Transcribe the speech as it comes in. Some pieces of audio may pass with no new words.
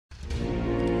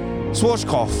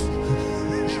Schwarzkopf.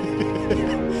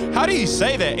 How do you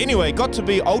say that? Anyway, got to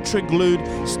be ultra glued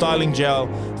styling gel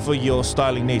for your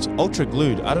styling needs. Ultra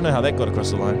glued. I don't know how that got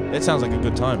across the line. That sounds like a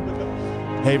good time.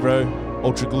 Hey, bro.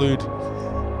 Ultra glued.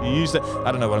 You use that.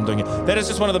 I don't know what I'm doing here. That is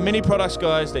just one of the many products,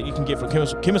 guys, that you can get from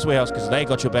Chemist Warehouse because they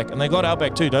got your back and they got our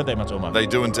back too, don't they, Matoma? They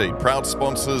do indeed. Proud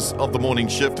sponsors of the morning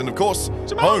shift and, of course,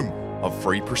 home of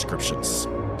free prescriptions.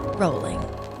 Rolling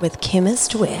with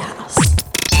Chemist Warehouse.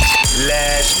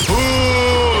 Let's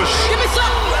push. Give me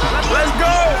some. Let's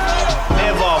go.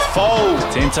 Never fold.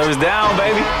 10 toes down,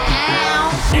 baby.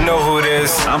 You know who it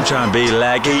is. I'm trying to be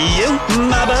like you,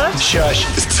 my bud. Shush.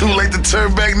 It's too late to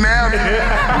turn back now.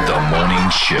 The morning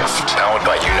shift. Powered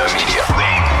by Media.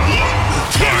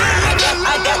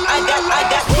 I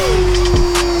got.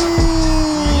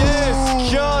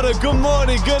 Yes, kia ora, good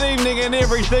morning, good evening, and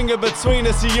everything in between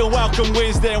us. You're welcome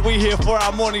Wednesday, and we're here for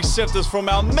our morning shifters from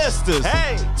our misters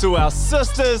to our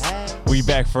sisters. We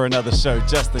back for another show,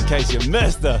 just in case you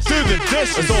missed us. To the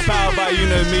dish. It's all powered by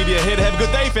Media. Here to have a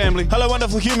good day, family. Hello,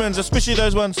 wonderful humans, especially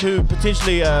those ones who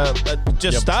potentially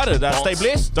just started. Stay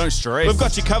blessed. Don't stress. We've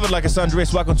got you covered like a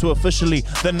sundress. Welcome to officially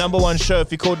the #1 show.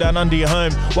 If you call down under your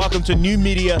home, welcome to New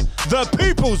Media, the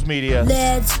People's Media.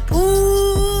 Let's push.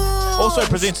 Also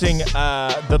presenting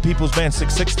the People's Band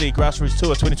 660 Grassroots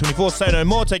Tour 2024. Say no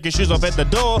more. Take your shoes off at the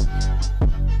door.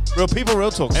 Real people,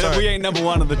 real talk. And if we ain't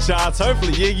 #1 on the charts,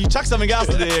 hopefully, you chuck something else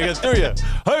in there, get through you.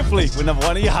 Hopefully, we're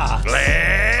 #1 in your heart.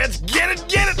 Let's get it.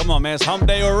 Come on, man. It's hump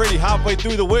day already, halfway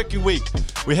through the working week.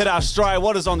 We hit our stride.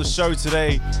 What is on the show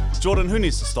today? Jordan, who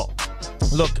needs to stop?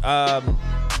 Look, I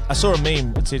saw a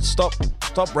meme. It said, stop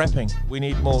rapping. We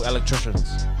need more electricians.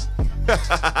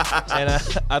 And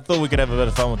I thought we could have a bit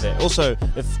of fun with that. Also,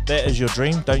 if that is your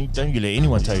dream, don't you let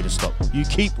anyone tell you to stop. You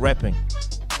keep rapping.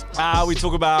 We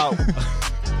talk about...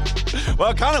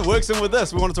 Well, it kind of works in with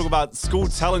this. We want to talk about school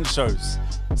talent shows.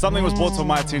 Something was brought to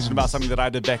my attention about something that I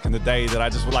did back in the day that I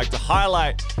just would like to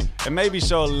highlight and maybe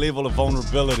show a level of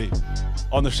vulnerability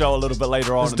on the show a little bit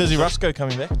later on. Is Dizzy Rusco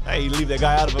coming back? Hey, leave that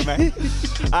guy out of it, man.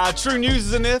 True News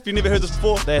is in there, if you've never heard this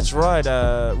before. That's right.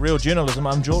 Real journalism.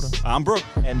 I'm Jordan. I'm Brooke.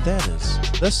 And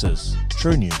this is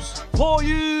True News. For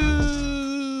you.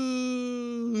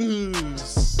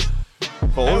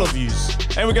 For all of yous.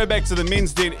 And we go back to the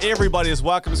men's den. Everybody is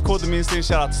welcome. It's called the men's den.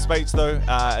 Shout out to Spates, though.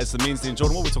 It's the men's den.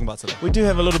 Jordan, what are we talking about today? We do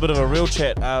have a little bit of a real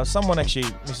chat. Someone actually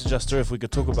messaged us through if we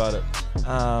could talk about it.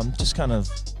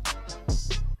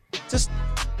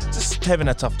 Just having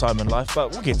a tough time in life,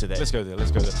 but we'll get to that. Let's go there.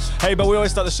 Hey, but we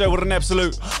always start the show with an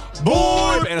absolute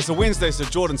vibe. And it's a Wednesday, so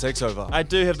Jordan takes over. I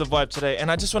do have the vibe today, and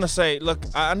I just want to say, look,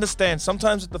 I understand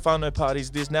sometimes at the whānau parties,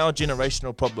 there's now a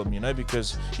generational problem,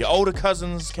 because your older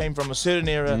cousins came from a certain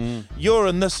era, you're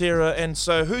in this era, and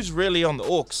so who's really on the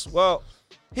aux? Well,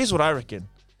 here's what I reckon.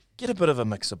 Get a bit of a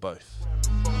mix of both.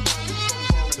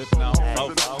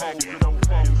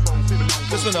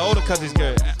 This when the older cousins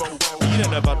go, you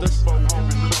don't know about this.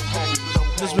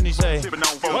 This when you say,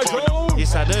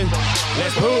 yes I do.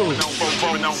 Let's move.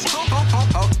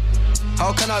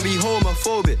 How can I be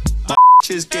homophobic? My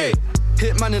is gay.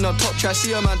 Hitman in a top try,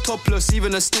 see a man topless,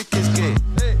 even a stick is gay.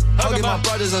 Hugging my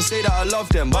brothers and say that I love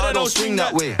them, but I don't swing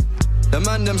that way. The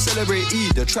man them celebrate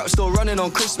Eid, the trap still running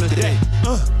on Christmas Day.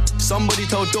 Somebody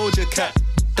told Doja Cat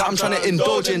that I'm trying to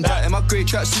indulge in that. In my grey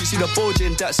tracksuit, see the bulge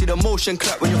in that. See the motion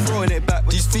clap when you're throwing it back.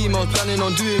 These females planning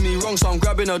on doing me wrong, so I'm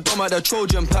grabbing a dom at the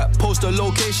Trojan pack. Post the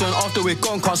location after we're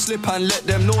gone, can't slip and let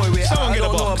them know where we're at. I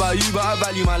don't know about you, but I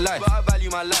value my life.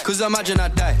 Cause imagine I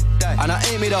die, and I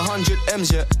ain't made 100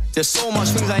 M's yet. There's so much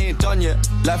things I ain't done yet.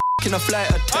 Like f***ing a flight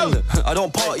attendant. I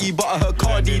don't party, but I heard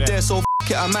Cardi there, so f***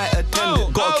 it, I might attend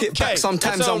it. Gotta kick back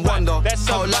sometimes and wonder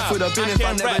how life would have been if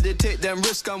I never did take them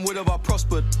risks and would have I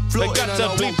prospered. They got to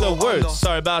bleep the words.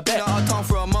 Sorry about that.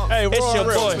 Hey, it's your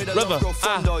boy, River.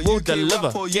 I will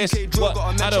deliver. Guess what?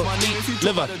 I don't eat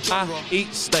liver. I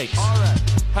eat steaks.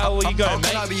 How are you going,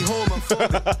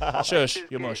 mate? Shush,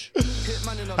 you're mush.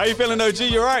 How you feeling, OG?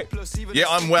 You alright? Yeah,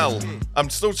 I'm well. I'm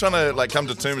still trying to come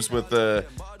to terms with the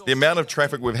amount of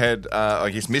traffic we've had,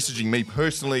 messaging me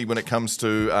personally when it comes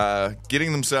to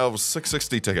getting themselves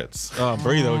 660 tickets. Oh,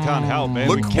 breather, we can't help, man.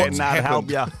 Look we cannot help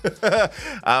ya.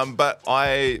 But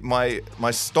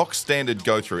my stock standard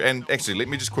go through, and actually, let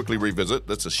me just quickly revisit.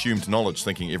 That's assumed knowledge,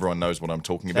 thinking everyone knows what I'm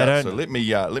talking about. So let me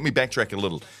backtrack a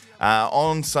little.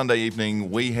 On Sunday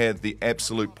evening, we had the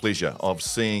absolute pleasure of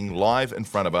seeing live in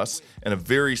front of us in a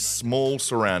very small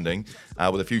surrounding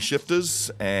with a few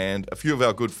shifters and a few of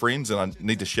our good friends, and I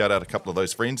need to shout out a couple of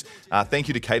those friends. Thank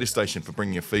you to Cater Station for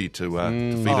bringing a feed to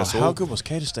feed us all. How good was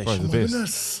Cater Station? Bro, the best.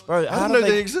 Goodness. Bro, I didn't know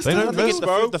they existed. They don't miss,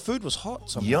 bro. The food was hot.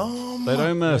 Somehow. Yum. They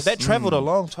don't miss. That travelled a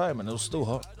long time and it was still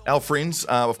hot. Our friends,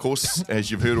 of course, as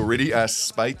you've heard already,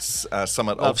 Spates,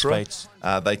 Summit Love Ultra. Spates.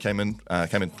 They came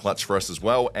in clutch for us as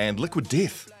well, and Liquid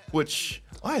Death, which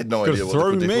I had no Could've idea what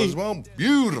thrown Liquid Death me. was as well.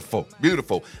 Beautiful,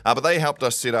 beautiful. But they helped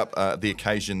us set up the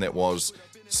occasion that was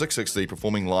 660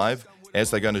 performing live,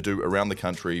 as they're going to do around the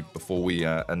country before we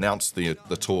announce the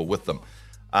tour with them.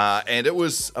 And it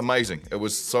was amazing. We were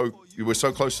so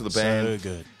close to the band. So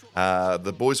good.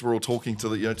 The boys were all talking to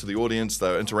the audience. They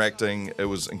were interacting. It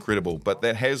was incredible. But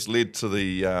that has led to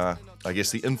the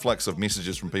influx of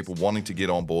messages from people wanting to get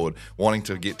on board, wanting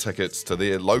to get tickets to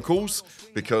their locals,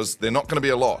 because they're not going to be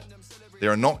a lot. There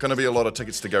are not going to be a lot of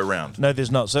tickets to go round. No, there's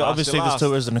not. So Last obviously to this last.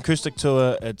 tour is an acoustic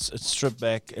tour. It's stripped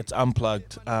back. It's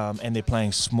unplugged, and they're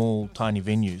playing small, tiny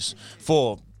venues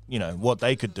for what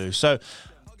they could do. So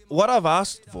what I've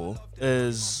asked for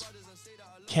is,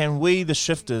 can we, the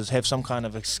shifters, have some kind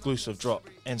of exclusive drop?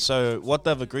 And so what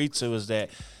they've agreed to is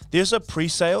that there's a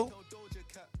pre-sale,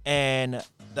 and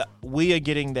we are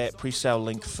getting that pre-sale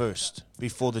link first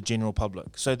before the general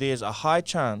public. So there's a high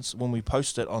chance when we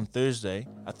post it on Thursday,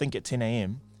 I think at 10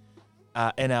 a.m.,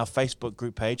 in our Facebook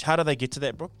group page. How do they get to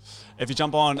that, Brooke? If you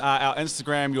jump on our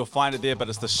Instagram, you'll find it there, but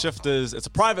it's the Shifters. It's a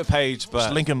private page, but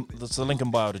It's the link in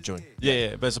bio to join.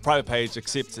 yeah, but it's a private page,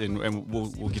 accept, and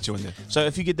we'll get you in there. So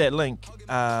if you get that link,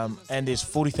 and there's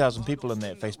 40,000 people in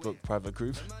that Facebook private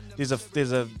group, there's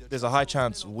a high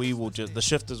chance the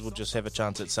shifters will just have a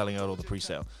chance at selling out all the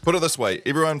pre-sale. Put it this way,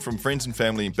 everyone from friends and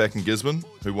family back in Gisborne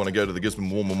who want to go to the Gisborne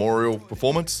War Memorial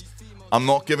performance, I'm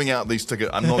not giving out these tickets.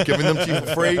 I'm not giving them to you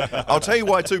for free. I'll tell you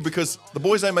why too, because the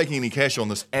boys ain't making any cash on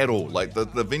this at all. Like the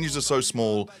venues are so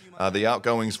small, the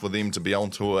outgoings for them to be on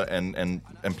tour and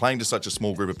playing to such a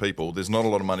small group of people, there's not a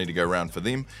lot of money to go around for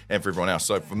them and for everyone else.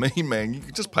 So for me, man, you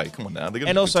can just pay. Come on now.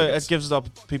 And also, it gives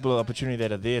people the opportunity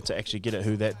that are there to actually get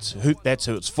it. That's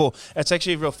who it's for. It's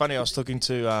actually real funny. I was talking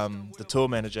to the tour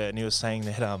manager, and he was saying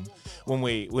that when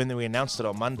we announced it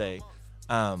on Monday,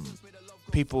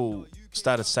 people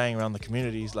started saying around the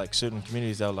communities, like certain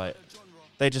communities,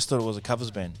 they just thought it was a covers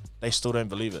band. They still don't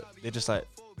believe it. They're just like,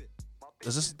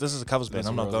 this is a covers band.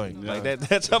 I'm not going. Yeah. Like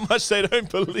that's how much they don't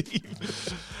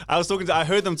believe. I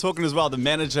heard them talking as well, the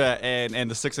manager and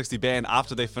the 660 band,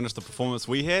 after they finished the performance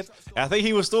we had. And I think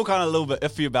he was still kind of a little bit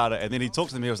iffy about it. And then he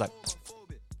talked to me. He was like,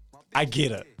 I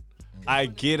get it.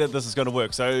 This is going to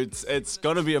work. So it's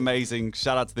going to be amazing.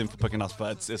 Shout out to them for picking us,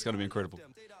 but it's going to be incredible.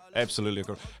 Absolutely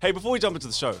incredible. Hey, before we jump into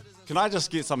the show, can I just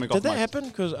get something off Did that my... happen?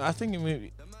 Because I think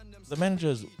the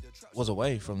manager was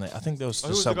away from that. I think there was who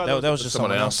just was the guy that was just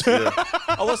someone else. Yeah.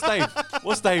 Oh, what's Dave?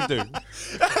 What's Dave do?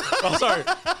 Oh, sorry.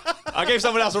 I gave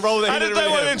someone else a role that he How didn't did they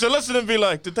really want have. to listen and be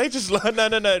like, did they just lie?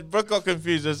 No. Brooke got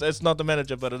confused. It's not the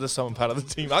manager, but it is someone part of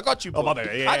the team. I got you, bro. my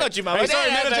bad, yeah. I got you, man. Hey, sorry,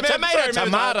 manager, man.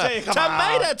 Sorry,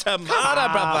 manager.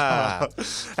 Tomato, brother.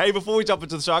 Hey, before we jump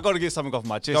into the show, I got to get something off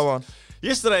my chest. Go on.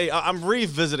 Yesterday, I'm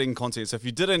revisiting content. So if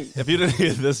you didn't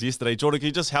hear this yesterday, Jordan, can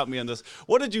you just help me on this?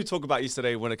 What did you talk about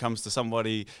yesterday when it comes to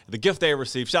somebody, the gift they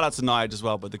received? Shout out to Nige as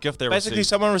well, but the gift they Basically, received.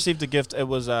 someone received a gift. It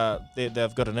was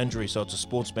they've got an injury, so it's a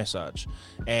sports massage,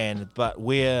 but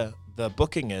where the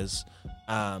booking is,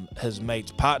 his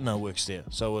mate's partner works there,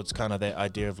 so it's kind of that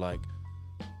idea of like,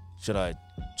 should I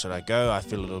go? I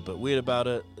feel a little bit weird about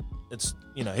it. It's,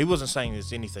 he wasn't saying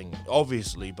there's anything,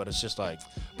 obviously, but it's just like,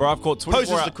 Bro, I've caught 24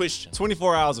 poses the question.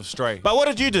 24 hours of stray. But what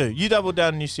did you do? You doubled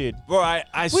down and you said, Bro,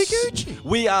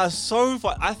 we are so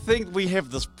fun. I think we have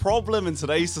this problem in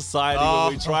today's society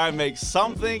where we try and make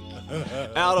something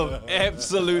out of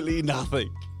absolutely nothing.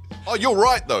 Oh, you're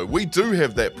right, though. We do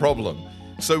have that problem.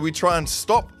 So we try and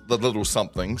stop the little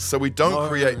something so we don't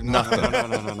create nothing.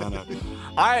 No.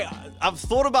 I've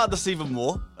thought about this even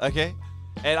more, okay?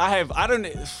 And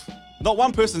not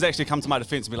one person's actually come to my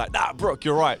defense and be like, nah, Brooke,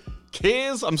 you're right.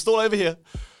 Cares? I'm still over here.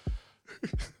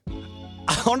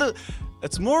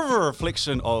 It's more of a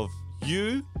reflection of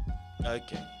you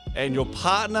and your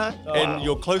partner and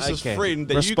your closest friend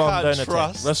that you can't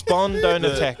trust. Respond, don't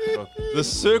attack. The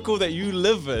circle that you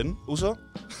live in. Also,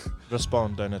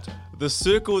 respond, don't attack. The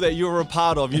circle that you're a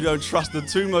part of, you don't trust the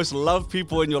two most loved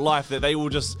people in your life, that they will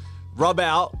just rub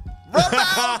out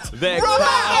that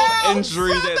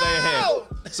injury that they have.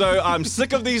 So I'm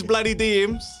sick of these bloody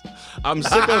DMs. I'm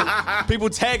sick of people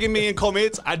tagging me in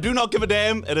comments. I do not give a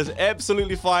damn. It is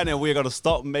absolutely fine, and we're going to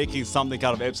stop making something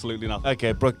out of absolutely nothing.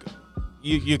 Okay, Brooke,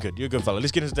 You're good. You're a good fella.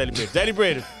 Let's get into Daily Bread. Daily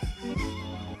Bread.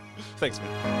 Thanks,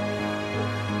 man.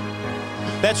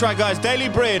 That's right, guys. Daily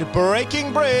Bread,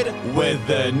 breaking bread with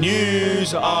the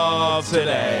news of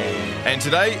today. And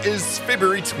today is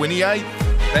February 28th.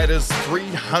 That is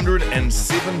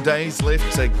 307 days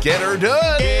left to get her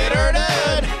done. Get her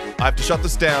done. I have to shut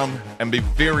this down and be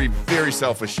very, very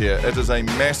selfish here. It is a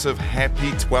massive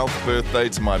happy 12th birthday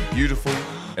to my beautiful,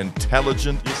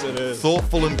 intelligent, Yes, it is.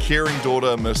 thoughtful and caring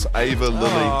daughter, Miss Ava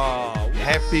Lily.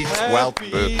 Happy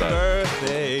 12th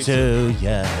birthday. To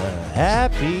ya.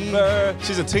 Happy.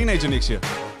 She's a teenager next year.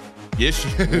 Yes, she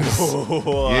is.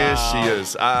 Yes, she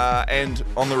is. And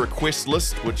on the request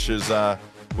list, which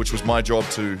was my job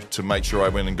to make sure I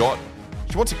went and got,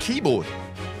 she wants a keyboard.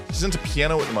 She's into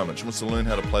piano at the moment. She wants to learn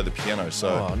how to play the piano. So,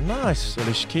 Oh, nice.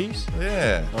 Alicia Keys.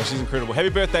 yeah. Oh, she's incredible. Happy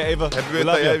birthday, Ava. Happy We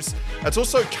love birthday, you. Aves. It's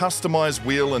also customized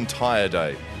wheel and tire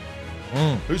day.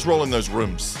 Who's rolling those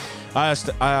rims? I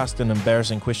asked an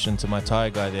embarrassing question to my tire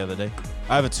guy the other day.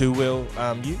 I have a two-wheel.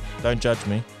 You don't judge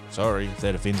me. Sorry if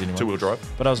that offends anyone. Two-wheel drive.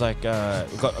 But I was like, I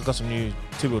got some new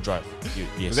two-wheel drive.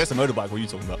 Yes. That's a motorbike. What are you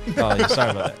talking about? Oh, yeah,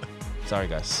 sorry about that. Sorry,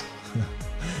 guys.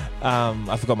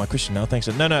 I forgot my question now. Thanks.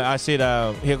 No. I said,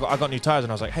 I got new tires,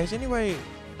 and I was like, hey, is there any way,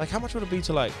 like, how much would it be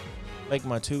to like make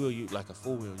my two-wheel ute like a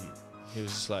four-wheel ute? He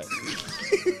was just like,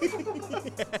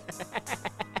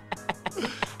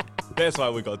 That's why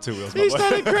we got two wheels. he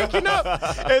started cracking up,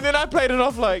 and then I played it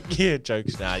off like, yeah,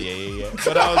 jokes. Nah, yeah.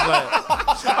 But I was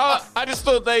like, I just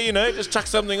thought they, just chuck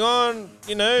something on,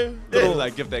 little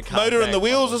like give that car motor in back. the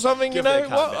wheels or something, Give that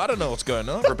car What? back. I don't know what's going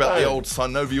on. For about the old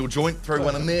synovial joint, throw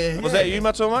one in there. Was that you,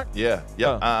 Mato Mark? Yeah.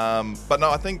 But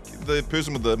no, I think the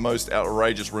person with the most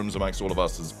outrageous rims amongst all of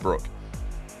us is Brooke.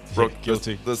 Brooke,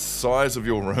 guilty. The size of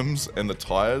your rims and the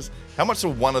tires, how much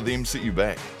will one of them set you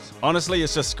back? Honestly,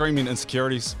 it's just screaming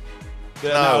insecurities.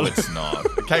 No, it's not.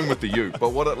 It came with the ute. But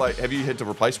have you had to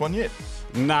replace one yet?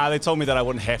 Nah, they told me that I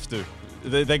wouldn't have to.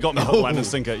 They got me hook, line, and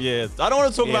sinker. Yeah, I don't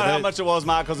want to talk about how much it was,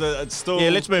 Mark, because it's still. Yeah,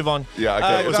 let's move on. Yeah,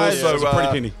 okay. It was guys, also it's a pretty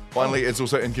penny. Finally, it's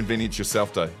also Inconvenience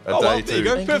Yourself Day. A Oh, day well, there you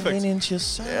go. Perfect. Inconvenience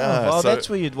yourself. Yeah, oh, so- that's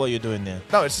what you're doing there.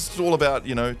 No, it's just all about,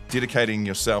 dedicating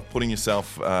yourself, putting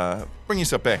yourself, bring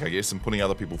yourself back, I guess, and putting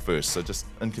other people first. So just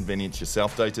Inconvenience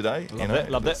Yourself Day today.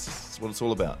 Love that. That's what it's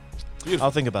all about.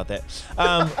 I'll think about that.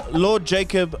 Lord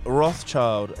Jacob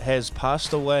Rothschild has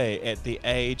passed away at the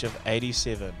age of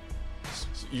 87.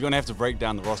 You're gonna have to break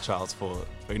down the Rothschilds for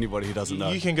anybody who doesn't know.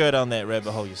 You can go down that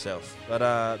rabbit hole yourself.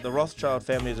 But the Rothschild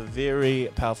family is a very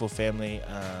powerful family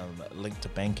linked to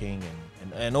banking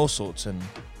and all sorts. And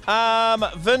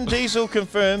Vin Diesel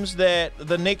confirms that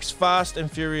the next Fast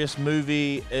and Furious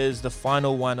movie is the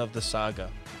final one of the saga.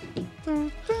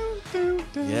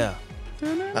 Yeah.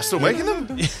 They're still making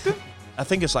them? I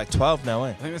think it's like 12 now, eh?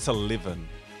 I think it's 11.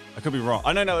 I could be wrong.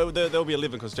 I no, there'll be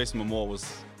 11 because Jason Momoa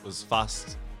was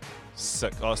Fast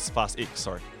Fast X,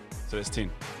 sorry. So that's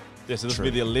 10. Yeah, so this will be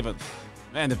the 11th.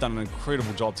 Man, they've done an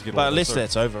incredible job to get all But of unless this through.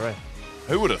 that's over, eh?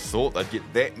 Who would have thought they'd get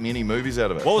that many movies out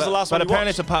of it? What was the last one But you apparently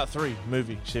watched? it's a part 3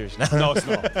 movie series. No, it's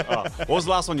not. Oh. What was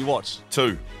the last one you watched?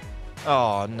 2.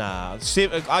 Oh, nah.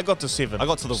 I got to 7. I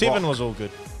got to The 7 Rock. was all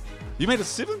good. You made it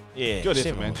 7? Yeah, Good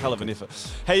 7 effort, man. was Hell of an effort.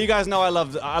 Hey, you guys know I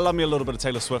love me a little bit of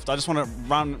Taylor Swift. I just want to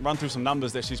run through some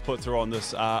numbers that she's put through on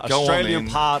this Australian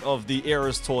part of the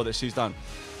Eras tour that she's done.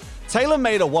 Taylor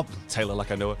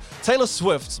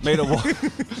Swift made a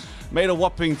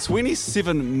whopping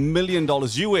 $27 million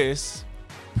US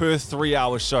per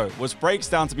 3-hour show, which breaks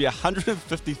down to be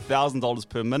 $150,000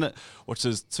 per minute, which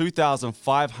is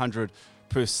 $2,500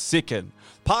 per second.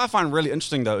 Part I find really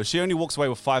interesting though is she only walks away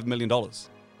with $5 million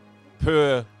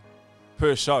per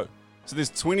show. So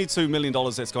there's $22 million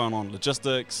that's going on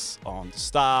logistics, on the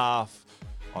staff,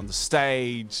 on the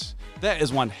stage. That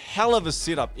is one hell of a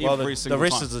setup Well, every the single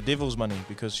rest time. is the devil's money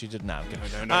because she did now.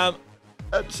 No.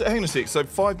 So hang on a sec. So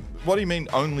what do you mean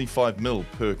only 5 mil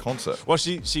per concert? Well,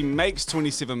 she makes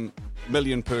 $27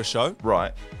 million per show.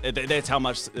 Right. That's how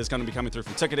much is going to be coming through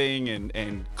from ticketing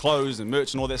and clothes and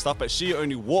merch and all that stuff. But she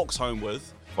only walks home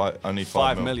with Only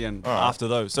 5 $5 million All right. after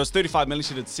those. So it's $35 million.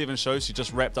 She did 7 shows. She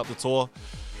just wrapped up the tour.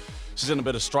 She's in a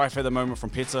bit of strife at the moment from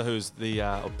Peter, who's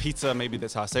or Peter, maybe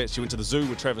that's how I say it. She went to the zoo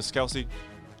with Travis Kelce.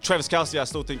 Travis Kelce, I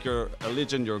still think you're a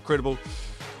legend. You're incredible.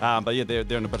 But yeah,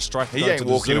 they're in a bit of strife. He going ain't to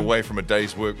the walking zoo. away from a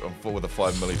day's work with a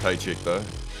 $5 million paycheck though.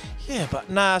 Yeah, but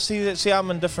nah, see, I'm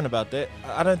indifferent about that.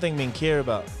 I don't think men care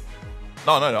about.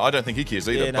 No, I don't think he cares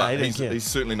either. Yeah, no, but he didn't care. he's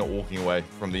certainly not walking away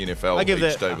from the NFL I give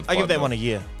each day that. with I give $5 that million. one a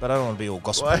year, but I don't want to be all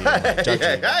gospel. Hey, I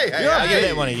give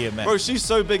that one a year, man. Bro, she's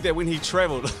so big that when he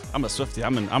traveled, I'm a Swiftie,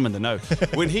 I'm in the know.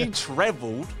 When he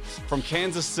traveled from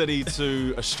Kansas City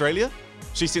to Australia,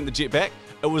 she sent the jet back.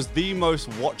 It was the most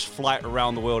watched flight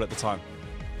around the world at the time.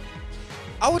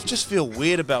 I would just feel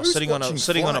weird about Who's sitting on a watching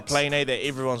plane flights? that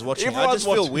everyone's watching. I Everyone's just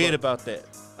feel watching weird them. about that.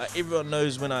 Everyone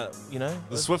knows when The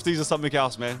Swifties are something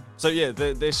else, man. So yeah,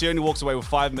 she only walks away with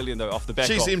 $5 million though off the back.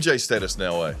 She's of MJ status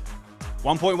now, eh?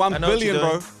 1.1 I know what billion, you're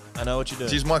bro. doing. I know what you're doing.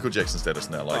 She's Michael Jackson status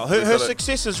now. Like Her they've got a-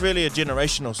 success is really a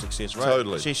generational success, right?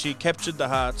 Totally. She captured the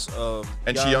hearts of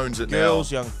And young she owns it now.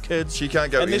 girls, young kids. She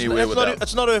can't go And there's- anywhere it's not, without-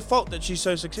 it's not her fault that she's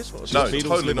so successful. No, Beatles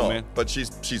totally level, not. man. But she's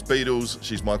Beatles.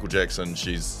 She's Michael Jackson.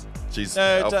 She's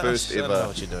No, our don't- first I don't ever know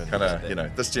what you're doing. kind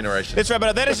of this generation. Let's wrap it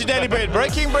up. That is your Daily Bread.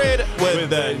 Breaking bread with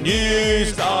the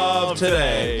news of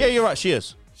today. Yeah, you're right. She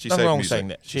is. She Nothing saved wrong with music. saying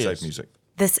that. She She saved is. music.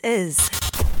 This is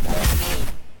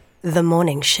The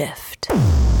Morning Shift.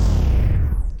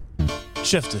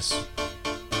 Shifters.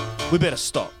 We better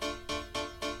stop.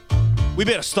 We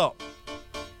better stop.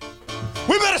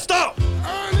 We better stop.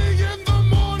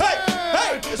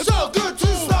 Hey, it's all good to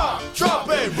stop, drop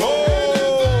and roll.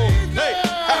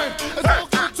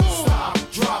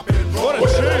 What a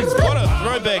tune. What a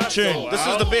throwback tune. This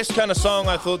is the best kind of song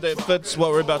I thought that fits what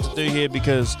we're about to do here,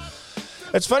 because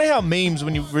it's funny how memes,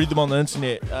 when you read them on the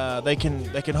internet, they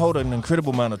can hold an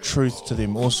incredible amount of truth to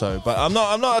them also. But I'm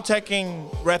not attacking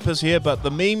rappers here, but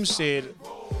the meme said,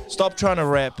 "Stop trying to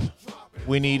rap.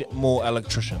 We need more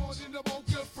electricians."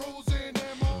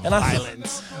 And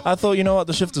I thought, you know what,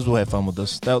 the shifters will have fun with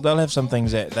this. They'll have some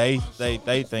things that they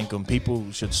think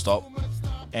people should stop,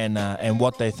 and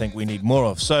what they think we need more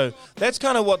of. So that's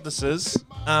kind of what this is.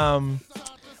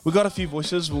 We got a few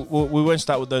voices. We won't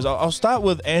start with those. I'll start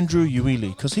with Andrew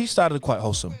Ueli, because he started quite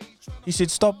wholesome. He said,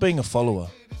 "Stop being a follower.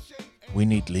 We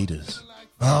need leaders."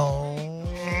 Oh.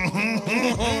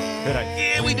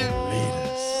 Yeah, we do.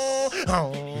 Leaders.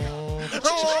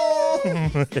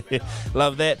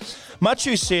 Love that.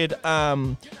 Machu said,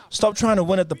 "Stop trying to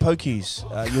win at the pokies.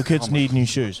 Your kids need new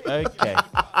shoes." Okay.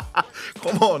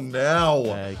 Come on now.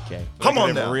 Okay. Come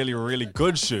on They have now. really, really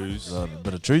good shoes. A little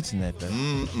bit of truth in that, though.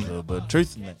 A little bit of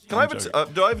truth in that. Can I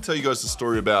do I ever tell you guys the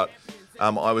story about?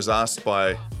 I was asked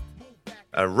by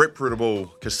a reputable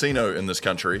casino in this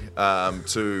country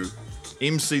to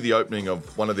MC the opening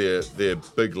of one of their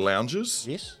big lounges.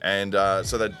 Yes. And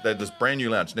so they had this brand new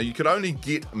lounge. Now you could only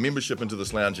get membership into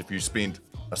this lounge if you spent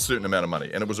a certain amount of money,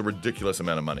 and it was a ridiculous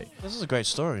amount of money. This is a great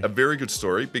story. A very good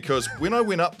story, because when I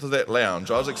went up to that lounge,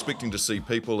 I was expecting to see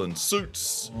people in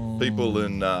suits, people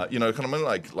in kind of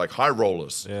like high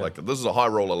rollers. Yeah. Like, this is a high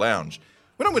roller lounge.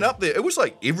 When I went up there, it was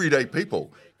like everyday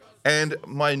people. And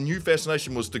my new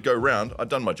fascination was to go round. I'd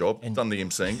done my job, done the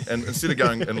emceeing, and instead of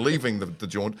going and leaving the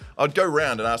joint, I'd go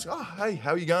round and ask, "Oh, hey,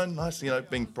 how are you going? Nice,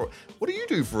 what do you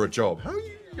do for a job? How are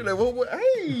you?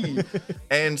 Hey."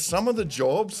 And some of the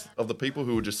jobs of the people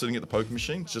who were just sitting at the poker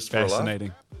machines, just for a laugh,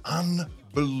 Fascinating.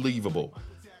 unbelievable.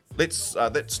 Let's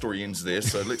that story ends there,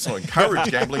 so let's not encourage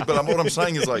gambling. But what I'm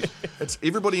saying is, like, it's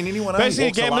everybody and anyone else. Basically,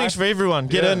 walks of gambling's life. for everyone.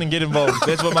 Get in and get involved.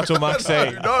 That's what Macho Mark's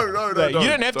saying. No, Like, you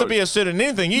don't have to be a certain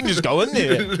anything. You can just go in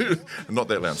there. Not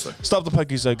that lounge, though. Stop the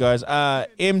pokies, though, guys.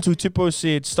 M. Tutupo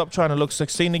said, "Stop trying to look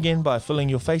 16 again by filling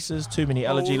your faces. Too many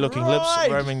allergy-looking lips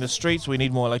roaming the streets. We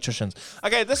need more electricians."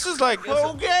 Okay, this is like...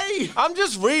 Okay. I'm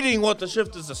just reading what the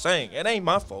shifters are saying. It ain't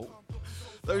my fault.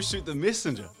 Those shoot the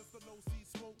messenger.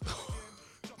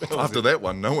 After that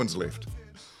one, no one's left.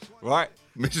 Right.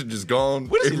 Message is gone.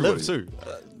 Where does he live Everybody.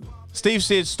 to? Steve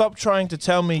said, "Stop trying to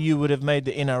tell me you would have made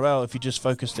the NRL if you just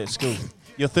focused at school.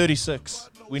 You're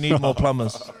 36. We need more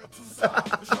plumbers."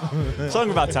 Something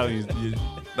about telling you.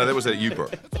 No, that was at you, bro.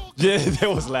 Yeah, that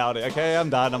was loud. Okay, I'm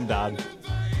done.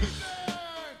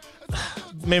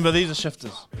 Remember, these are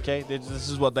shifters, okay? This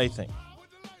is what they think.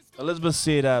 Elizabeth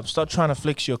said, "Stop trying to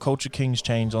flex your Culture Kings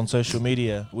chains on social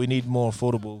media. We need more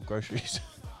affordable groceries."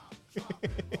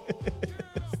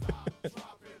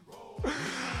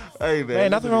 Hey, man. Hey,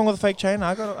 nothing wrong with a fake chain.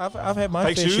 I've had my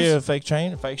Fake fair shoes? share of fake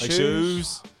chain, fake Like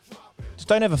shoes. Just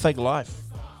don't have a fake life.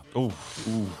 Ooh.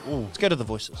 Let's go to the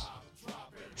voices.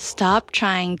 Stop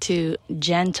trying to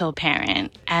gentle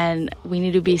parent, and we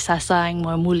need to be sasang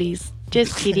more mulis.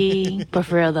 Just kidding. But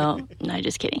for real though, no,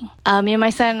 just kidding. Me and my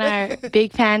son are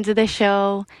big fans of the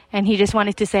show, and he just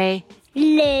wanted to say,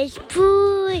 "Let's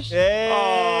push." Hey,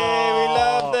 we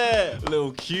love that.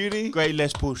 Little cutie. Great,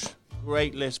 let's push.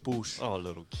 Oh,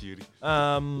 little cutie.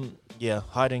 Yeah,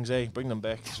 hidings, bring them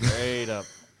back straight up.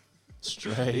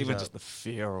 Even up. just the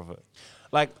fear of it.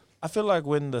 Like, I feel like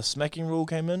when the smacking rule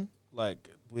came in, like,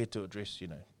 we had to address,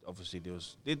 obviously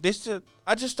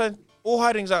I just don't, all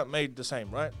hidings aren't made the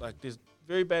same, right? Like, there's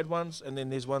very bad ones, and then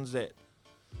there's ones that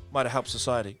might have helped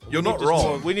society. You're We not need just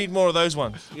wrong. we need more of those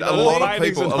ones. You know A what I lot mean? of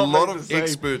Findings people, are a not lot made of the same.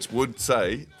 experts would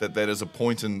say that that is a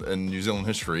point in New Zealand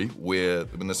history where,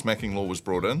 when the smacking law was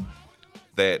brought in,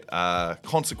 that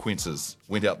consequences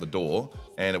went out the door,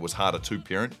 and it was harder to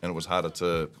parent, and it was harder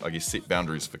to, I guess, set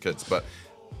boundaries for kids. But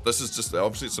this is just,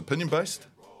 obviously it's opinion based,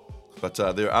 but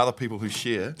there are other people who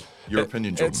share your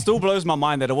opinion, Jordan. It still blows my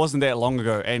mind that it wasn't that long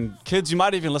ago. And kids, you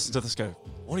might even listen to this go,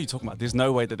 what are you talking about? There's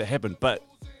no way that happened. But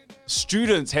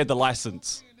students had the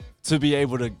license to be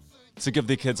able to give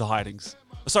their kids a hidings.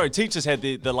 Sorry, teachers had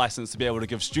the license to be able to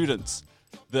give students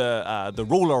the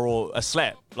ruler or a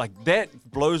slap. Like, that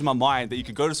blows my mind that you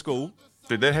could go to school.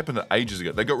 Dude, that happened ages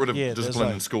ago. They got rid of Yeah, there's discipline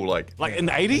like- in school, like In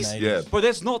the 80s? Yeah. But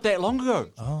that's not that long ago.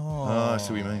 I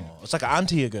see what you mean. It's like an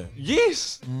auntie ago.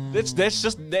 Yes. That's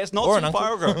not Or too an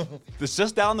far ago. It's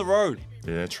just down the road.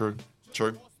 Yeah, true.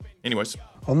 Anyways,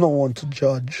 I'm not one to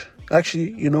judge.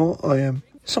 Actually, I am.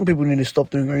 Some people need to stop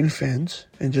doing OnlyFans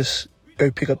and just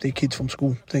go pick up their kids from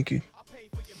school. Thank you.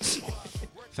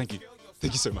 Thank you.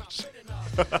 Thank you so much.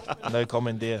 No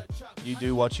comment there. You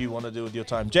do what you want to do with your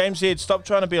time. James said, stop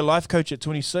trying to be a life coach at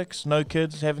 26. No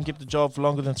kids, haven't kept a job for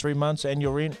longer than 3 months, and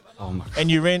your rent. Oh my. And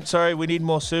you rent, sorry, we need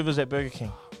more servers at Burger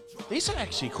King. These are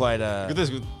actually quite, Look at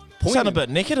this. sound a bit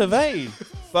negative, eh?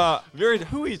 But Who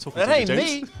are you talking it to, ain't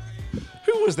James? me.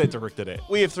 Who was that directed at?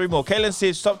 We have 3 more. Caitlin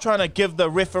says, stop trying to give the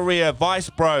referee advice,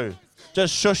 bro.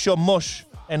 Just shush your mush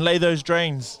and lay those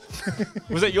drains.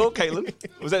 Was that your Caitlin?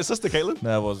 Was that sister Caitlin?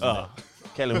 No, it wasn't. Oh.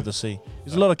 Caitlin with a C.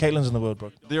 There's a lot of Caitlins in the world,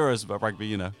 bro. There is, but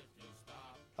rugby,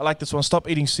 I like this one. Stop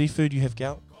eating seafood, you have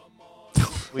gout.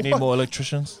 We need more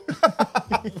electricians.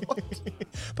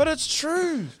 But it's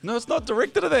true. No, it's not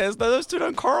directed at that. Those two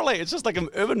don't correlate. It's just like an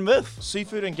urban myth.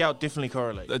 Seafood and gout definitely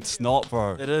correlate. It's not,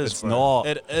 bro. It is, It's bro. not.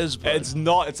 It is, bro. It's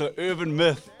not. It's an urban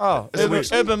myth. Oh,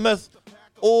 urban myth.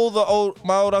 All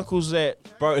my old uncles that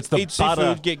Bro, it's the eat butter.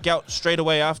 seafood get gout straight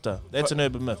away after. That's an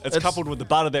urban myth. It's coupled with the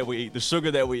butter that we eat, the sugar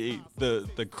that we eat,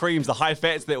 the creams, the high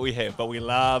fats that we have, but we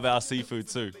love our seafood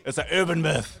too. It's an urban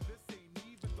myth.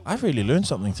 I've really learned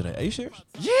something today. Are you serious?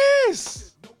 Yes.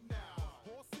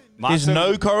 There's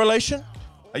no correlation?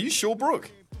 are you sure,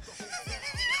 Brooke?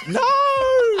 No.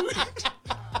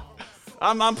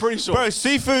 I'm pretty sure. Bro,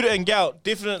 seafood and gout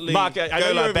definitely Mark, I know go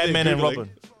you're like over there Batman and Googling. Robin.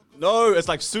 No, it's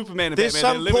like Superman and There's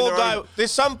Batman. some They live in poor their guy. own-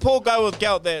 There's some poor guy with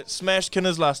gout that smashed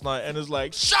Kinners last night and is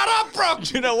like, "Shut up, bro!"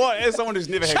 You know what? As someone who's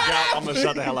never had gout, I'm gonna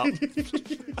shut the hell up.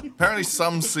 Apparently,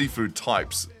 some seafood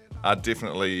types are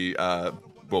definitely,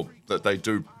 that they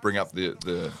do bring up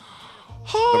the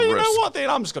Oh, The you know risk. what? Then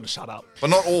I'm just gonna shut up. but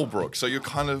not all, Brooke. So you're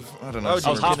kind of, I don't know. Oh, I was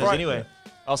Jim half Kinners right anyway.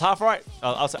 I was half right.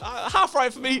 I'll say half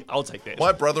right for me. I'll take that.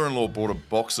 My brother-in-law bought a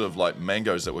box of like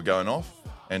mangoes that were going off,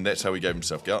 and that's how he gave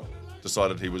himself gout.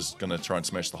 Decided he was going to try and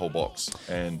smash the whole box,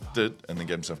 and did, and then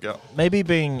gave himself gout. Maybe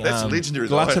being That's legendary,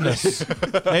 though. gluttonous.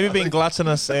 Maybe being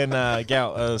gluttonous and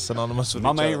gout are synonymous with My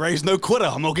each mate other. raised no quitter.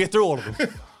 I'm gonna get through all of them.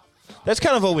 That's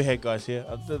kind of all we had, guys, here.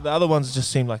 The other ones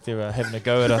just seem like they're having a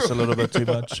go at us a little bit too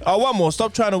much. Oh, one more.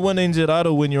 Stop trying to win NZ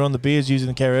Idol when you're on the beers using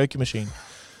the karaoke machine.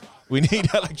 We need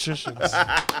electricians.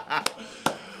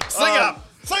 Sing up!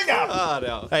 Sing up! Ah,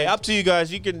 no. Hey, up to you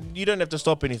guys. You don't have to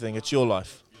stop anything. It's your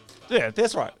life. Yeah,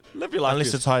 that's right. Live your life.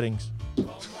 Unless good. it's hidings.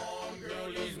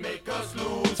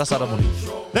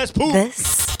 That's poop.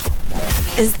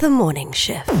 This is the morning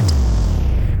shift.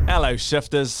 Hello,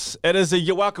 shifters. It is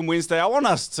a Welcome Wednesday. I want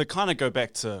us to kind of go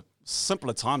back to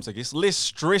simpler times, I guess, less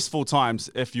stressful times,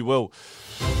 if you will.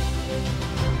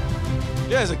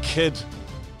 Yeah, as a kid,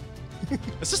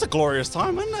 it's just a glorious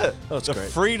time, isn't it? Oh, it's the great.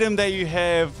 freedom that you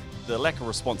have, the lack of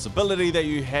responsibility that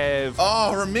you have.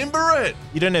 Oh, remember it?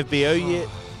 You don't have BO yet. You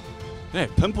don't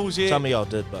have pimples yet. Some of y'all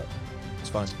did, but it's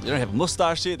fine. You don't have a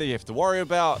mustache yet that you have to worry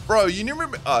about. Bro, you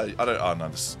remember? I don't. Oh, no,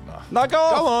 this. No. No, go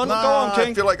on. Nah, Go on, I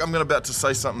King. feel like I'm about to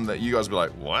say something that you guys will be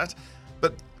like, what?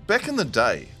 But back in the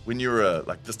day, when you were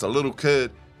like just a little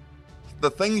kid,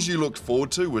 the things you looked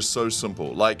forward to were so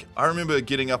simple. Like, I remember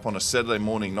getting up on a Saturday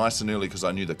morning nice and early because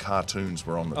I knew the cartoons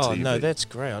were on the Oh, TV. no, that's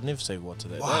great. I'd never say what to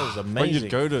that. That was But amazing.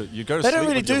 you'd go to They sleep don't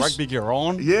really with your do rugby gear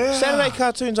on. Yeah. Saturday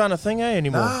cartoons aren't a thing,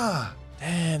 anymore. Nah.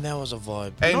 Damn, that was a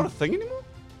vibe. They're And not a thing anymore?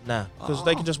 Nah, because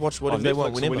they can just watch whatever On they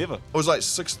want Netflix or whenever. it was like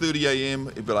 6:30 a.m.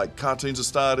 It'd be like cartoons are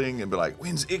starting, and be like,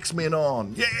 when's X-Men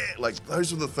on? Yeah, like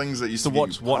those were the things that used To to get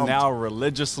watch you What pumped. Now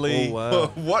religiously. Oh, wow.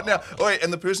 What now? Oh, wait,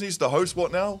 and the person who used to host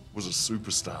What Now was a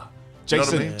superstar. You know what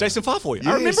I Jason mean? Jason Farfoy. I Yes.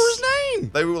 remember his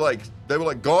name. They were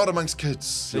like God amongst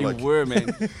kids. They You're like, were,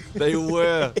 man. They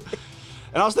were.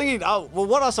 And I was thinking, well,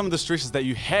 what are some of the stresses that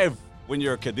you have when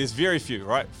you're a kid? There's very few,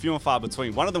 right? Few and far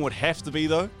between. One of them would have to be,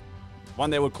 though, one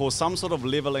that would cause some sort of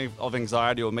level of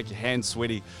anxiety or make your hands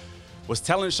sweaty, was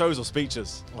talent shows or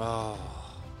speeches. Oh.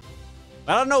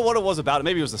 I don't know what it was about it.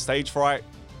 Maybe it was the stage fright.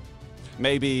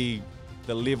 Maybe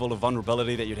the level of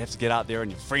vulnerability that you'd have to get out there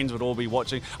and your friends would all be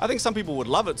watching. I think some people would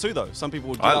love it too, though. Some people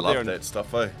would get out there and... I love that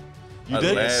stuff, eh? You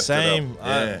did? Same.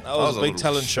 Yeah. I was a big little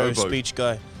talent show showboat. speech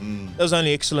guy. That was the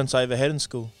only excellence I ever had in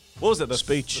school. What was it? The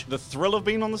speech. The thrill of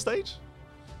being on the stage?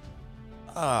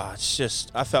 It's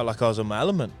just, I felt like I was in my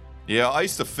element. Yeah, I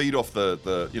used to feed off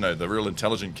the real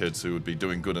intelligent kids who would be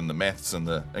doing good in the maths and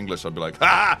the English. I'd be like,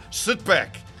 sit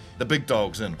back. The big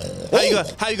dog's in.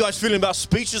 How you guys feeling about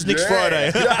speeches next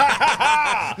Friday?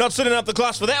 Not sitting up the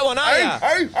class for that one, are you?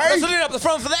 Hey. Not sitting up the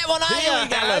front for that one, are you,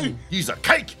 Alan? He's a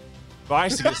cake. I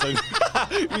used to get so...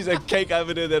 He's a cake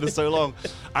over there that is so long.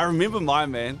 I remember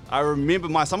mine.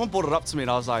 Someone brought it up to me and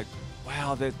I was like,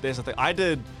 wow, there's a thing. I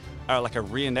did like a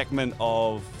reenactment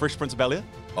of Fresh Prince of Bel-Air.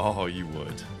 Oh, you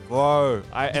would. Whoa.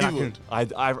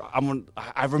 I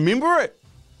remember it.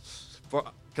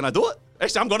 Can I do it?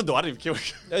 Actually, I'm going to do it. I don't even care.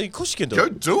 Of course you can do Go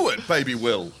it. do it, baby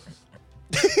Will.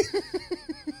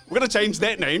 We're going to change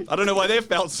that name. I don't know why that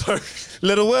felt so.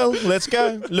 Little Will, let's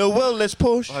go. Little Will, let's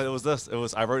push. Oh, it was this.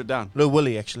 I wrote it down. Little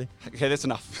Willie, actually. Okay, that's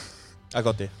enough. I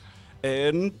got there.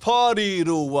 In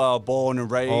Pariru, born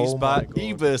and raised, but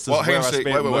Ebis is where I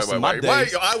spent most of my days.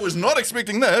 Wait, I was not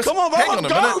expecting this. Come on, brother, Hang on a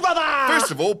go, minute. brother!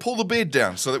 First of all, pull the bed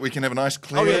down so that we can have a nice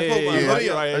clear... Oh,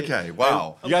 yeah. Right. Okay,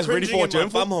 wow. You guys ready for it, Jim?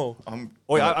 I'm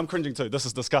cringing too. This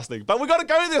is disgusting. But we got to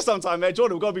go there sometime, man.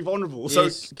 Jordan, we've got to be vulnerable. So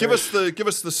give us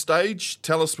the stage.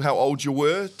 Tell us how old you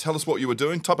were. Tell us what you were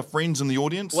doing. Type of friends in the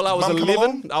audience. Well, I was Mum come 11.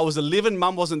 along? I was 11.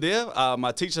 Mum wasn't there.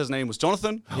 My teacher's name was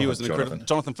Jonathan. He was Jonathan. incredible.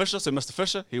 Jonathan Fisher, so Mr.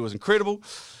 Fisher. He was incredible.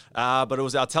 But it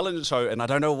was our talent show, and I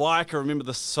don't know why I can remember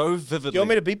this so vividly. You want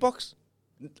me to beatbox?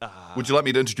 Would you like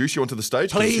me to introduce you onto the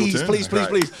stage? Please.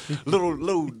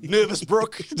 Little nervous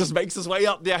Brooke just makes his way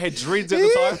up there. I had dreads at the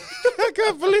time. I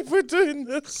can't believe we're doing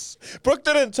this. Brooke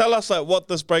didn't tell us what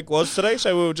this break was today,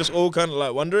 so we were just all kind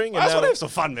of wondering. I just want to have some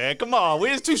fun, man. Come on.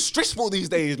 It's too stressful these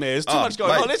days, man. There's too much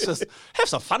going on. Let's just have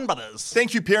some fun, brothers.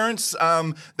 Thank you, parents.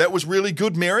 That was really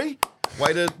good, Mary.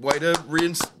 Way to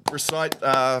recite.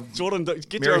 Jordan,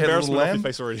 get Mary your Had a embarrassment Little off your Lamb.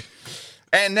 face already.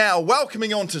 And now,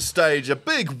 welcoming onto stage, a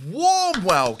big warm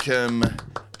welcome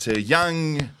to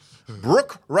young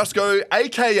Brooke Rusco,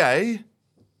 a.k.a.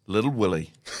 Little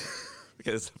Willie.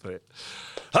 Okay, that's it.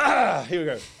 Here we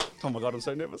go. Oh my God, I'm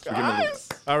so nervous.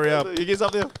 Hurry up. He gets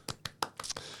up there.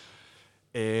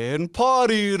 In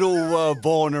Pariru,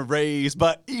 born and raised,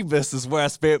 but Ebis is where I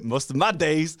spent most of my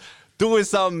days. Doing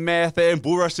some math and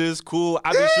bull rushes, cool.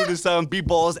 I've been shooting some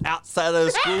b-balls outside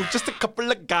of school. Just a couple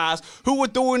of guys who were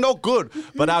doing all good,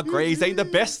 but our grades ain't the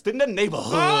best in the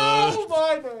neighborhood. Oh,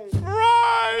 my name.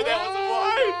 Right, that was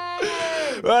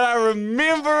mine. But I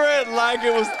remember it like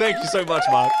it was. Thank you so much,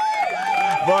 Mark.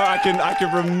 Bro, I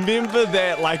can remember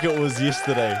that like it was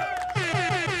yesterday.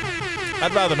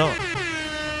 I'd rather not.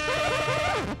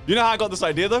 You know how I got this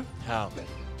idea though? How?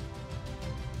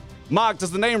 Mark,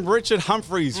 does the name Richard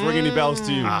Humphreys ring any bells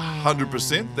to you?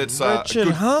 100%. That's a Richard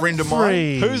good friend of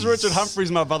mine. Humphreys. Who's Richard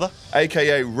Humphreys, my brother?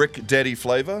 A.k.a. Rick Daddy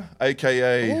Flavor,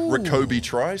 a.k.a. Rickoby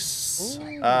Trice.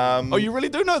 Oh, you really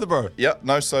do know the bro? Yeah,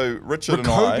 no, so Richard and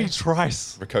I... Rickoby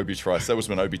Trice. Rickoby Trice. That was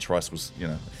when Obi Trice was,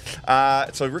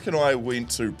 So Rick and I went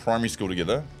to primary school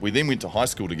together. We then went to high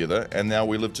school together, and now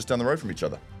we live just down the road from each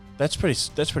other. That's pretty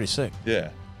sick.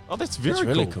 Yeah. Oh, that's very That's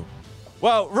really cool.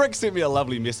 Well, Rick sent me a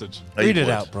lovely message. Read it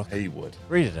out, Brooke. He would.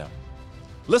 Read it out.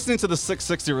 Listening to the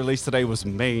 660 release today was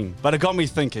mean, but it got me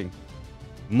thinking.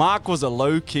 Mark was a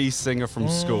low-key singer from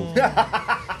school.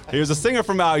 He was a singer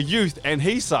from our youth, and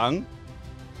he sung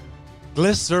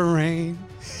Glycerine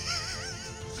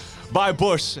by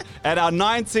Bush at our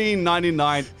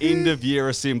 1999 end-of-year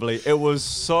assembly. It was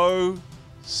so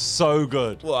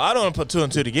good. Well, I don't want to put two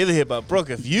and two together here, but Brooke,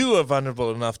 if you are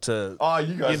vulnerable enough to,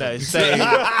 you guys say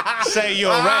you're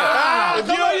right.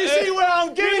 Come on, you see where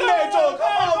I'm getting at, Joe.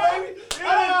 Come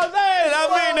on, baby.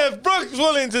 I mean, if Brooke's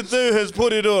willing to do his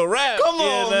putty to a rap, Come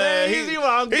on, man. You see where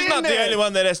I'm he's not getting the at. only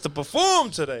one that has to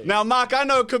perform today. Now, Mark, I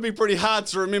know it could be pretty hard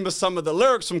to remember some of the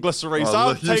lyrics from Glycerine, so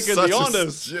I've taken the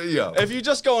honors. If you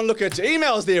just go and look at your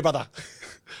emails there, brother,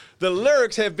 the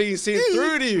lyrics have been sent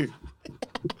through to you.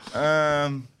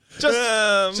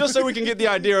 Just so we can get the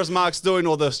idea as Mark's doing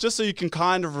all this, just so you can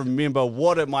kind of remember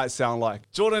what it might sound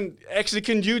like. Jordan, actually,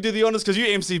 can you do the honors? Because you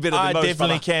MC better than most, I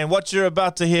definitely can. What you're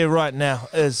about to hear right now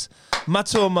is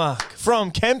Matua Mark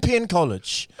from Campion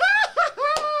College.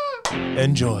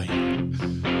 Enjoy.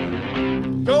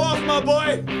 Go off, my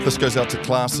boy. This goes out to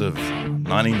class of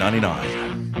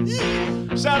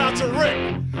 1999. Shout out to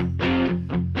Rick.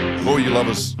 All you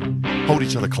lovers, hold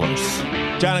each other close.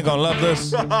 Janet gonna love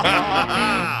this.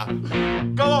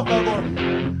 off, my boy.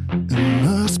 It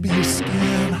must be your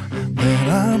skin that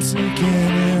I'm sinking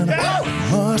in.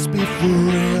 It must be for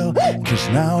real, cause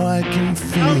now I can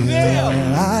feel.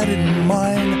 I didn't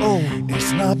mind,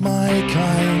 it's not my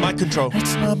kind. My control.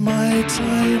 It's not my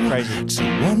time. Crazy. To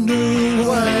wonder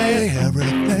why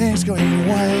everything's going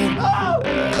white.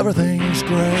 Everything's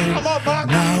great.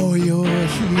 Now you're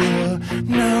here.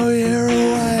 Now you're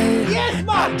away. Yes,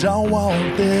 Marc. I don't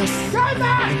want this.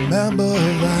 Remember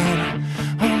that.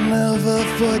 I'll never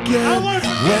forget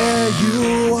where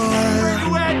you are. Where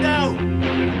you at now?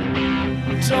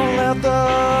 Don't let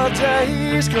the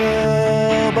days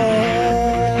go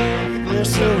by.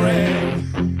 Glycerine.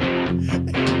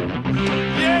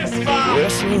 Yes, Marc.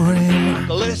 Glycerine.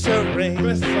 Glycerine.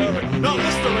 Glycerine. Not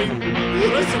Listerine.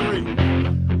 Glycerine.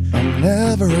 I'm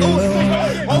never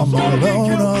alone. I'm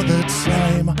alone all the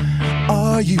time.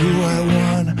 Are you at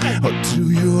one or do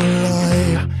you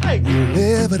lie? We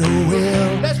live at a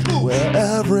will where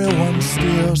everyone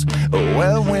steals.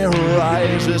 When we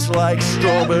rise, it's like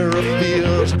strawberry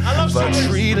fields. If I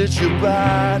treated you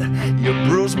bad, you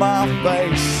bruised my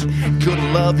face.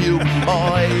 Couldn't love you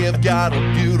more. You've got a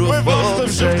beautiful We've lost him,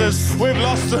 face. shifters. We've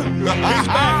lost him. He's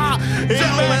back. He's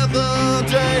Don't back. let the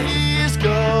days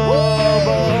go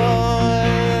by.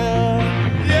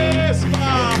 Yes,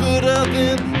 Marc. Could have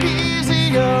been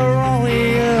easier on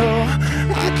you.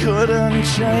 I couldn't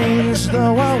change,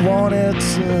 though I wanted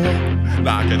to.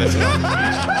 Nah, okay, that's enough.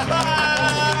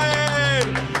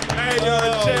 Hey, you're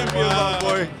the champion, my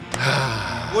boy.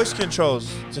 Voice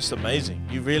control's just amazing.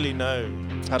 You really know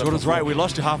how to Jordan's perform. right. We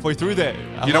lost you halfway through that.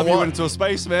 You know You what? went into a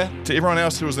space, man. To everyone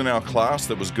else who was in our class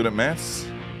that was good at maths,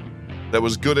 that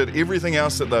was good at everything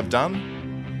else that they've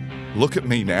done, look at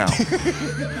me now.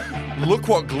 Look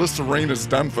what glycerine has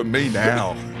done for me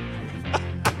now.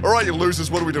 All right, you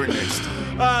losers, what are we doing next?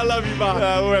 I love you, Marc.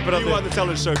 We'll wrap it up You there. won the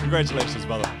talent show. Congratulations,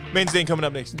 brother. Men's Den coming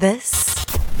up next. This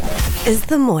is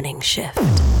the morning shift.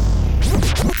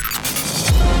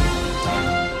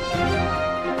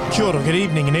 Kia ora, good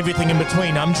evening, and everything in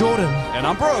between. I'm Jordan, And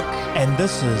I'm Brooke. and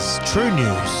this is True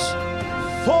News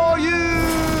for you.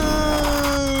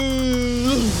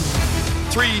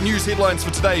 3 news headlines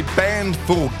for today. Banned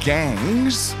for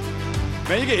gangs.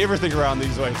 Man, you get everything around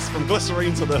these ways, from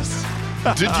glycerine to this.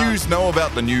 Did you know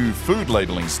about the new food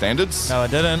labelling standards? No, I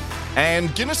didn't.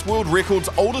 And Guinness World Records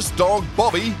oldest dog,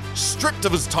 Bobby, stripped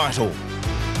of his title.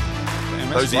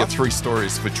 Damn, Those are your rough. 3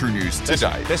 stories for True News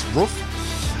today. That's rough.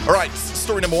 All right,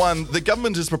 story number 1. The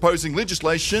government is proposing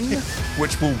legislation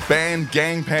which will ban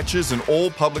gang patches in all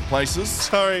public places.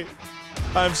 Sorry.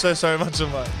 I'm so sorry, much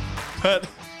of mine. But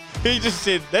he just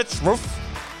said, that's rough.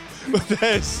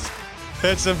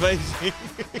 That's amazing.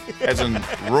 As in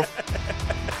roof.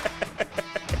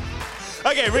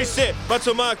 Okay, reset.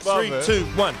 Butcher Mark, 3, man. 2,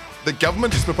 1. The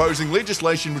government is proposing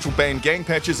legislation which will ban gang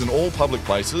patches in all public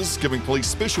places, giving police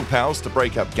special powers to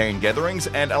break up gang gatherings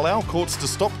and allow courts to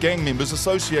stop gang members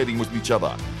associating with each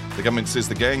other. The government says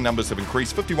the gang numbers have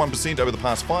increased 51% over the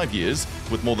past 5 years,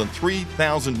 with more than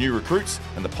 3,000 new recruits,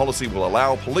 and the policy will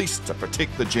allow police to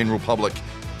protect the general public.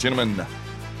 Gentlemen,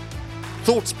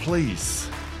 thoughts please.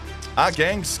 Are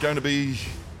gangs going to be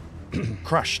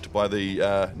crushed by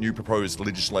the new proposed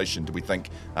legislation? Do we think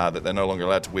that they're no longer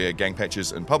allowed to wear gang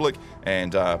patches in public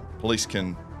and police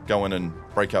can go in and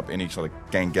break up any sort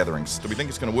of gang gatherings? Do we think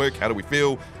it's going to work? How do we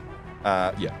feel?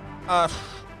 Yeah.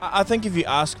 I think if you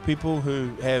ask people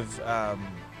who have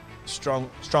strong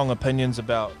opinions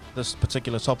about this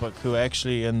particular topic, who are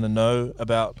actually in the know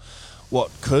about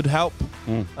what could help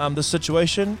the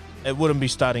situation, it wouldn't be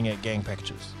starting at gang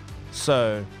packages.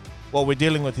 So what we're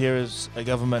dealing with here is a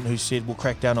government who said we'll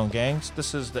crack down on gangs.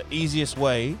 This is the easiest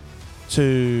way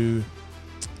to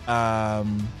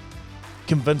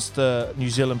convince the New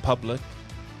Zealand public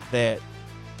that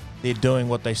they're doing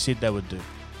what they said they would do.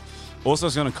 Also,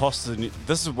 it's going to cost,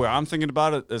 this is where I'm thinking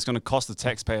about it, it's going to cost the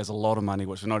taxpayers a lot of money,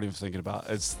 which we're not even thinking about.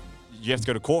 You have to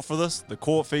go to court for this, the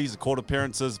court fees, the court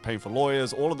appearances, paying for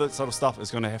lawyers, all of that sort of stuff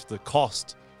is going to have to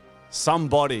cost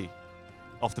somebody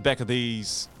off the back of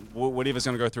these, whatever's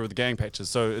going to go through with the gang patches.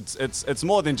 So it's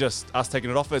more than just us taking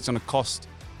it off, it's going to cost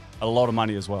a lot of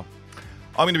money as well.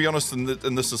 I'm going to be honest, and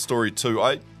this is a story too.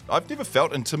 I've never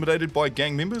felt intimidated by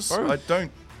gang members. Bro. I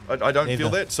don't feel Neither.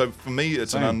 that. So for me,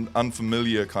 it's an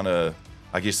unfamiliar kind of,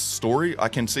 I guess, story. I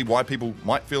can see why people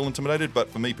might feel intimidated, but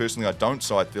for me personally, I don't.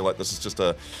 So I feel like this is just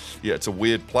it's a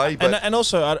weird play. But And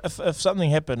also, if something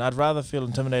happened, I'd rather feel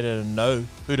intimidated and know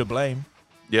who to blame.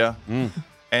 yeah.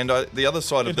 And the other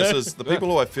side of this is the people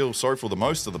who I feel sorry for the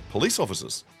most are the police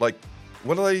officers. Like,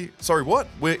 what are they? Sorry, what?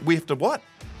 We have to what?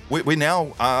 We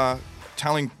now are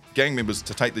telling gang members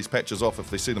to take these patches off if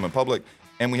they see them in public.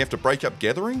 and we have to break up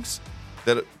gatherings,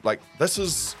 this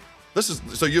is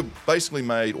so you're basically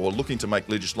made or looking to make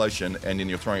legislation, and then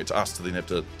you're throwing it to us to then have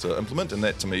to implement, and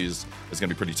that to me is going to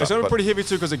be pretty tough. It's going to be pretty heavy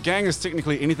too, because a gang is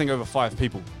technically anything over 5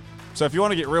 people. So if you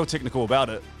want to get real technical about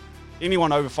it,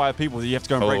 anyone over 5 people, you have to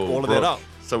go and break all of that up.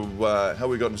 So how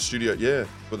we got in the studio? Yeah,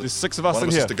 there's 6 of us one in of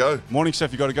us here. has to go. Morning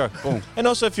shift, you got to go. Boom. And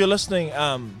also, if you're listening,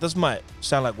 this might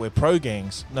sound like we're pro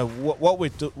gangs. No, what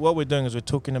we're doing is we're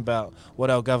talking about what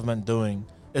our government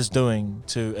is doing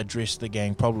to address the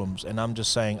gang problems. And I'm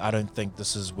just saying, I don't think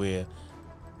this is where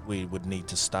we would need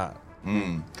to start.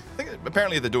 I think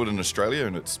apparently they do it in Australia,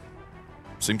 and it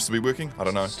seems to be working. I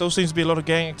don't know. Still seems to be a lot of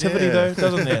gang activity though,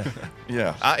 doesn't there?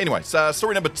 Yeah. Anyway, so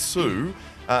story number 2.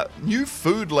 New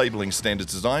food labelling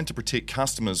standards designed to protect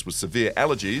customers with severe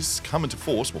allergies came into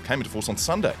force on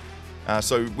Sunday.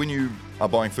 So when you are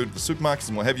buying food at the supermarkets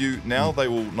and what have you, now they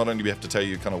will not only have to tell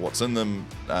you kind of what's in them,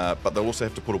 but they'll also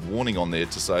have to put a warning on there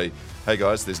to say, hey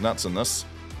guys, there's nuts in this,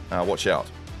 watch out.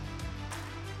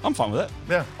 I'm fine with that.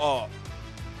 Yeah. Oh,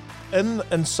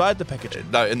 inside the packaging?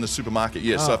 No, in the supermarket,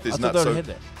 yes. So if there's nuts, had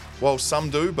that. Well, some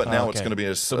do, but now it's going to be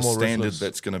a standard ruthless.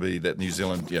 that's going to be that New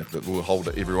Zealand, that will hold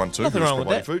everyone to. Nothing who's wrong with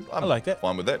providing that. Food. I'm I like that.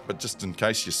 Fine with that, but just in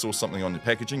case you saw something on the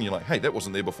packaging, you're like, hey, that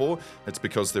wasn't there before. It's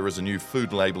because there is a new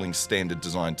food labelling standard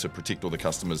designed to protect all the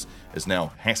customers. Is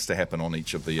now has to happen on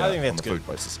each of the food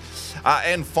places.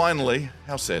 And finally,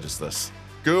 how sad is this?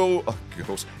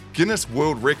 Guinness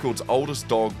World Records oldest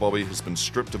dog Bobby has been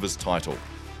stripped of his title.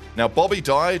 Now, Bobby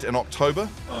died in October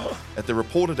at the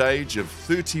reported age of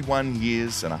 31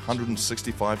 years and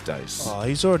 165 days. Oh,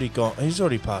 he's already gone. He's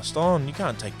already passed on. You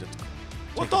can't take it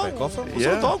back off him. What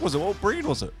sort of dog was it? What breed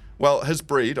was it? Well, his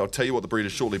breed, I'll tell you what the breed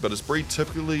is shortly, but his breed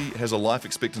typically has a life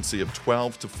expectancy of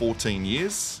 12 to 14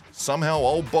 years. Somehow,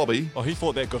 old Bobby... Oh, he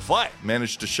fought that good fight.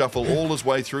 ...managed to shuffle all his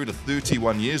way through to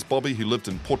 31 years. Bobby, who lived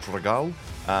in Portugal,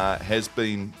 he'd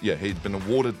been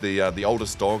awarded the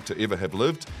oldest dog to ever have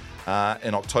lived.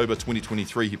 In October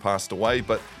 2023, he passed away.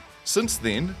 But since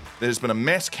then, there's been a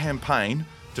mass campaign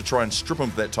to try and strip him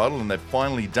of that title, and they've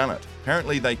finally done it.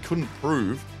 Apparently, they couldn't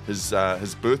prove his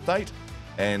birth date,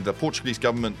 and the Portuguese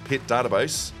government pet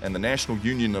database and the National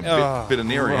Union of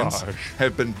Veterinarians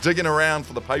have been digging around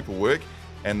for the paperwork,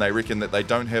 and they reckon that they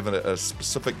don't have a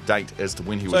specific date as to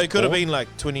when he was born. So he could have been like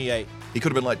 28. He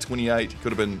could have been like 28. He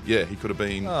could have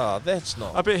been... Oh, that's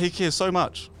not... I bet he cares so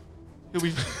much. He'll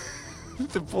be...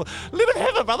 Let him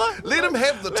have it, brother. Let him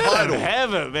have the title. Let him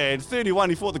have it, man. 31,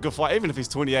 he fought the good fight, even if he's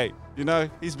 28. You know,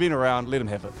 he's been around. Let him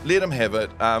have it. Let him have it.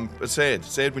 It's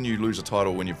sad when you lose a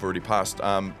title when you've already passed.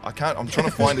 I'm trying to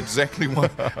find exactly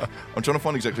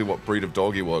what breed of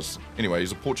dog he was. Anyway,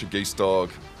 he's a Portuguese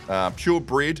dog,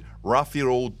 purebred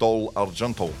Rafael do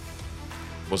Argento.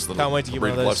 Was the Can't wait to get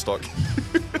breed one of of those. livestock.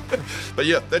 But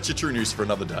yeah, that's your true news for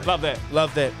another day. Love that.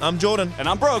 Love that. I'm Jordan. And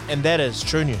I'm Brooke. And that is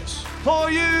True News. For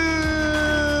you!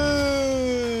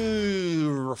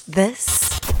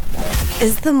 This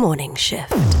is the morning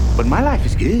shift. But my life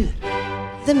is good.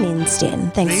 The Men's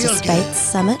Den, thanks to Spates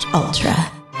Summit Ultra.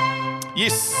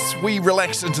 Yes, we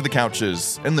relax into the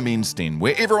couches in the Men's Den,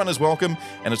 where everyone is welcome,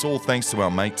 and it's all thanks to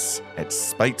our mates at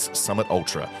Spates Summit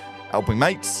Ultra. Helping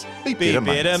mates be better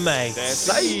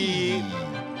mates.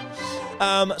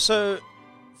 So,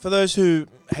 for those who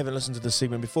haven't listened to this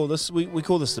segment before, we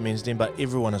call this the Men's Den, but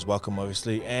everyone is welcome,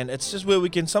 obviously, and it's just where we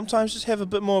can sometimes just have a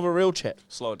bit more of a real chat.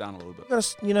 Slow it down a little bit.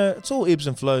 It's all ebbs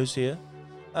and flows here,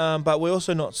 but we're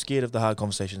also not scared of the hard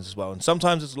conversations as well. And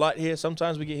sometimes it's light here,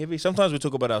 sometimes we get heavy, sometimes we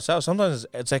talk about ourselves, sometimes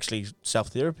it's actually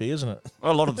self-therapy, isn't it?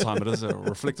 Well, a lot of the time it is.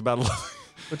 Reflect about a lot.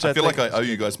 Which I feel like I owe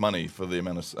you guys money for the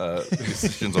amount of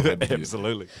sessions I've had with you.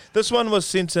 Absolutely. This one was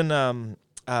sent in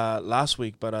last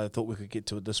week, but I thought we could get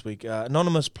to it this week.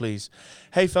 Anonymous, please.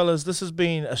 Hey, fellas, this has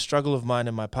been a struggle of mine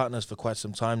and my partner's for quite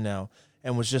some time now,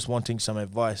 and was just wanting some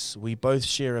advice. We both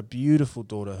share a beautiful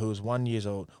daughter who is 1 year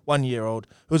old,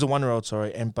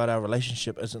 but our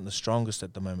relationship isn't the strongest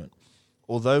at the moment.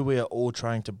 Although we are all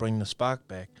trying to bring the spark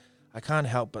back, I can't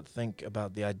help but think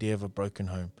about the idea of a broken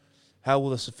home. How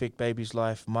will this affect baby's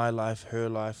life, my life, her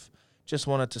life? Just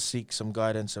wanted to seek some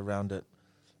guidance around it,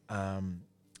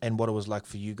 and what it was like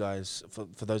for you guys,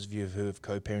 for those of you who have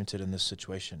co-parented in this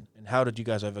situation. And how did you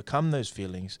guys overcome those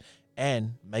feelings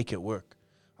and make it work?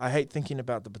 I hate thinking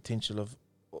about the potential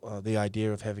of the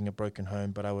idea of having a broken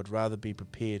home, but I would rather be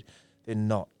prepared than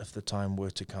not if the time were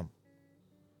to come.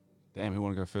 Damn, who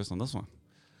want to go first on this one?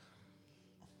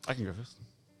 I can go first.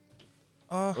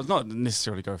 Well, it's not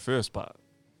necessarily go first, but...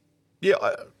 Yeah,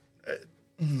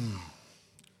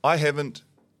 I haven't.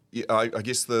 Yeah, I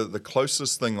guess the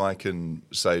closest thing I can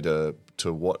say to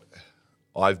what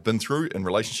I've been through in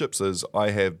relationships is I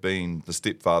have been the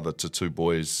stepfather to 2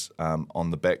 boys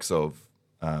on the backs of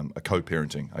a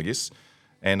co-parenting, I guess.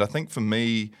 And I think for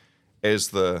me, as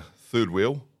the third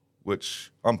wheel,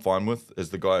 which I'm fine with,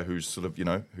 as the guy who's sort of,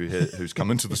 who's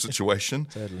come into the situation.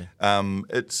 Totally.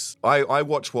 It's I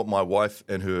watch what my wife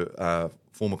and her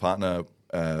former partner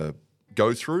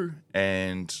go through,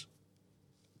 and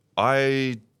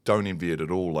I don't envy it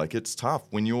at all. Like, it's tough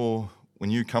when you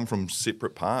come from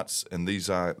separate parts, and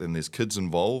there's kids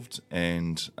involved,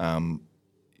 and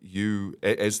you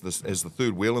as the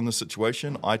third wheel in the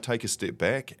situation, I take a step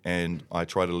back and I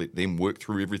try to let them work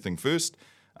through everything first.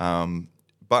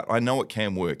 But I know it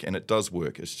can work, and it does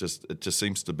work. It just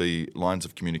seems to be lines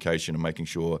of communication and making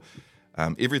sure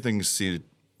everything's said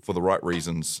for the right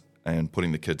reasons, and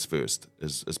putting the kids first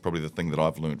is probably the thing that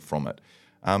I've learned from it.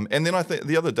 And then I think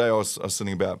the other day I was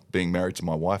thinking about being married to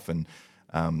my wife, and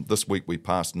this week we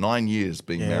passed 9 years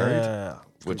being married.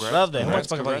 Which, love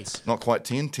that. Not quite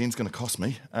 10. 10's going to cost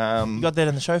me. You got that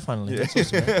in the show finally. Yeah,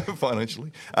 That's awesome,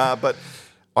 financially. But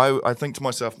I think to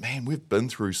myself, man, we've been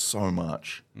through so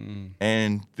much,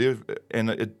 and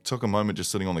it took a moment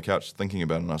just sitting on the couch thinking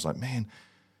about it, and I was like, man,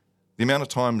 the amount of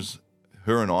times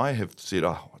her and I have said,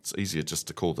 oh, it's easier just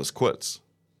to call this quits.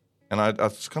 And I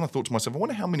kind of thought to myself, I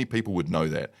wonder how many people would know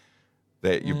that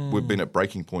we've been at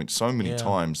breaking point so many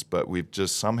times, but we've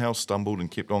just somehow stumbled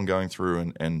and kept on going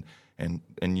through, and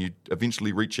you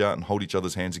eventually reach out and hold each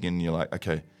other's hands again, and you're like,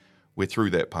 okay, we're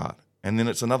through that part. And then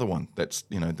it's another one that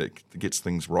gets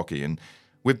things rocky. And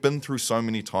we've been through so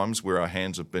many times where our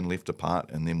hands have been left apart,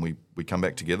 and then we come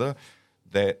back together,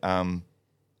 that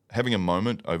having a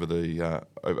moment over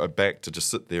back to just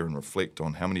sit there and reflect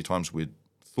on how many times we'd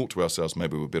thought to ourselves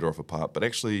maybe we're better off apart, but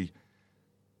actually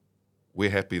we're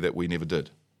happy that we never did.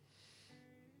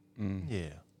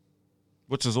 Yeah.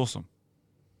 Which is awesome.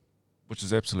 Which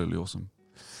is absolutely awesome.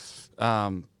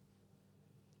 I'm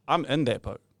in that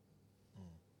boat.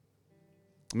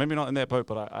 Maybe not in that boat,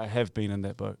 but I have been in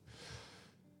that boat.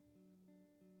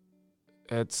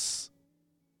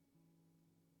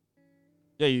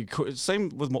 Same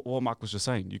with what Marc was just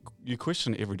saying. You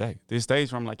question it every day. There's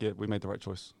days where I'm like, yeah, we made the right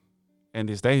choice. And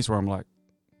there's days where I'm like,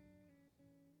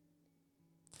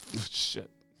 shit.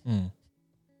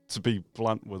 To be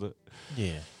blunt with it.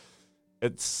 Yeah.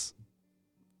 It's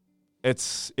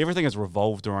everything is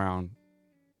revolved around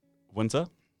Winter.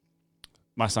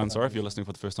 My son, sorry, if you're listening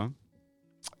for the first time.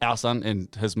 Our son,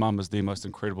 and his mum is the most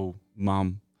incredible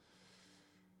mum.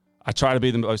 I try to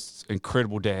be the most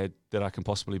incredible dad that I can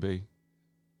possibly be.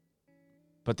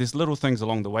 But there's little things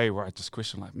along the way where I just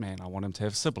question, like, man, I want him to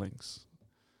have siblings.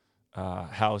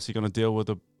 How is he going to deal with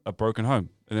a broken home?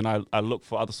 And then I look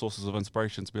for other sources of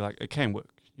inspiration to be like, it can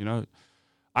work.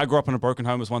 I grew up in a broken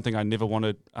home is one thing I never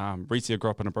wanted. Ritia grew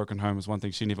up in a broken home is one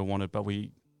thing she never wanted, but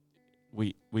we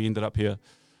ended up here.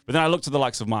 But then I look to the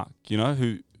likes of Marc,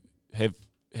 who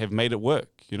have made it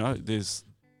work. There's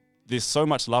so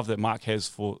much love that Marc has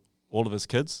for all of his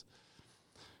kids,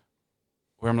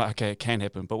 where I'm like, okay, it can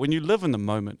happen. But when you live in the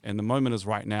moment, and the moment is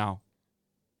right now,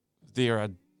 there are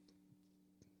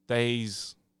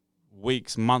days,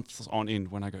 weeks, months on end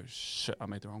when I go, shit, I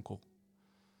made the wrong call.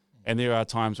 And there are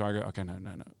times where I go, okay, no,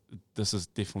 this is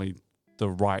definitely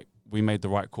we made the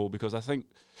right call, because I think,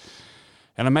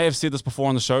 and I may have said this before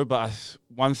on the show, but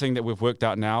one thing that we've worked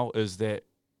out now is that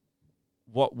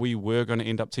what we were going to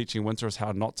end up teaching Winter is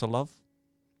how not to love,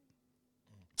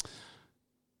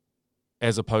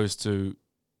 as opposed to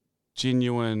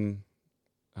genuine,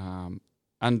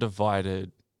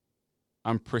 undivided,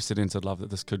 unprecedented love that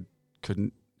this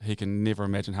he can never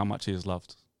imagine how much he has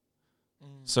loved.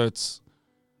 So it's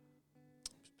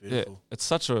beautiful. Yeah, it's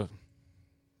such a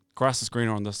grass is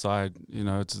greener on this side.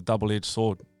 It's a double-edged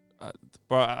sword.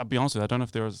 Bro, I'll be honest with you, I don't know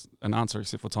if there is an answer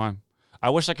except for time. I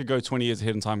wish I could go 20 years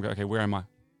ahead in time and go, okay, where am I?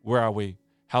 Where are we?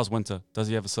 How's Winter? Does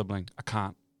he have a sibling? I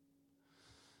can't.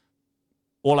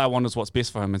 All I want is what's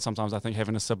best for him, and sometimes I think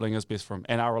having a sibling is best for him.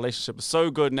 And our relationship is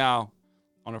so good now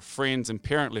on a friends and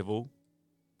parent level,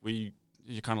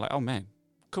 you're kind of like, oh man,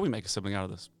 could we make a sibling out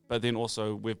of this? But then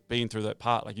also we've been through that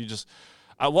part. Like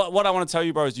what I want to tell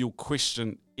you, bro, is you'll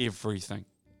question everything.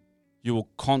 You will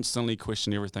constantly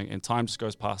question everything, and time just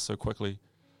goes past so quickly.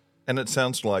 And it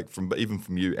sounds like, even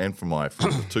from you and from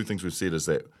the two things we've said is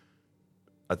that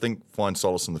I think find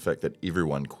solace in the fact that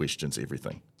everyone questions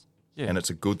everything. Yeah. And it's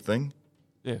a good thing.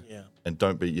 Yeah. And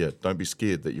don't be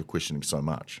scared that you're questioning so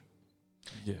much.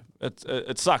 Yeah.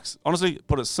 It sucks. Honestly,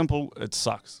 put it simple, it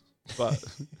sucks. But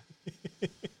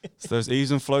it's those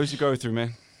ebbs and flows you go through,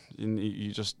 man. And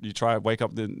you try to wake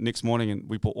up the next morning, and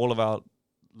we put all of our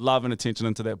love and attention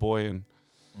into that boy, and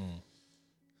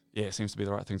it seems to be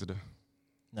the right thing to do.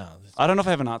 No, I don't know if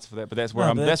I have an answer for that, but that's where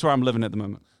I'm living at the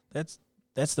moment.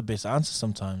 That's the best answer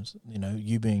sometimes. You know,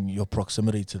 you being your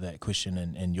proximity to that question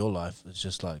in your life is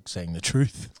just like saying the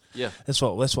truth. Yeah. That's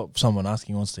what someone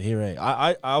asking wants to hear. Eh?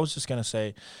 I was just gonna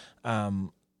say,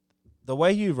 the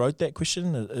way you wrote that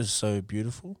question is so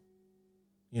beautiful.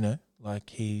 You know, like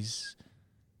he's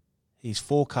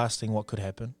forecasting what could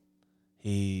happen.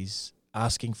 He's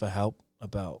asking for help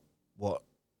about what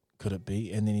could it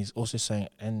be, and then he's also saying,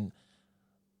 and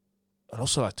I'd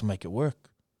also like to make it work.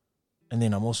 And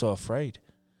then I'm also afraid.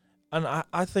 And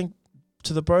I think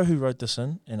to the bro who wrote this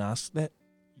in and asked that,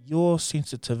 your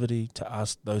sensitivity to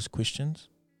ask those questions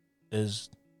is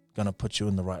going to put you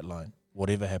in the right line,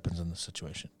 whatever happens in the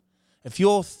situation. If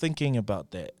you're thinking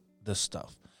about this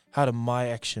stuff, how do my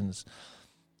actions,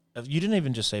 you didn't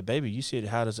even just say baby, you said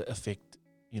how does it affect,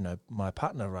 you know, my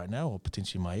partner right now or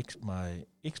potentially my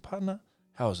ex-partner?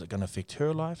 How is it going to affect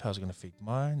her life? How is it going to affect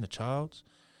mine, the child's?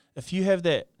 If you have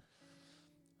that,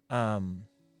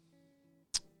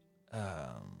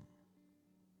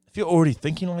 if you're already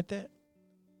thinking like that,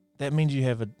 that means you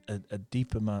have a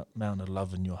deep amount of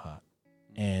love in your heart.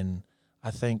 And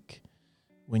I think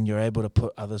when you're able to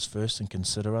put others first and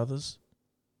consider others,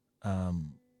 the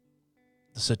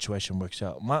situation works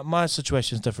out. My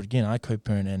situation is different again. I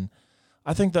co-parent, and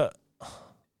I think that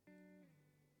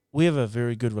we have a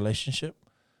very good relationship.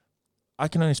 I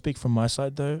can only speak from my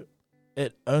side though.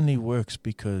 It only works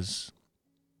because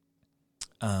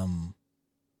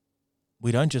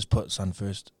we don't just put son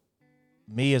first.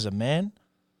 Me as a man,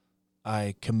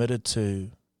 I committed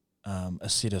to a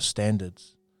set of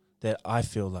standards that I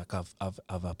feel like I've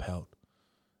upheld,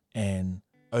 and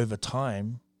over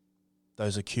time,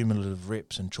 those accumulative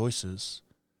reps and choices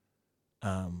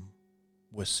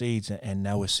were seeds, and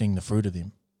now we're seeing the fruit of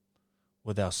them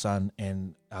with our son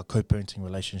and our co-parenting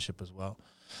relationship as well.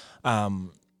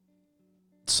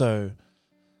 So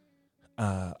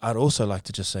I'd also like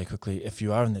to just say quickly, if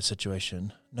you are in that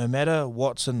situation, no matter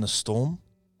what's in the storm,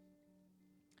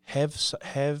 have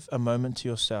a moment to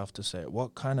yourself to say,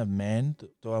 what kind of man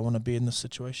do I want to be in this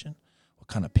situation? What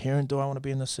kind of parent do I want to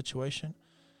be in this situation?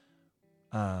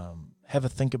 Have a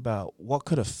think about what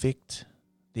could affect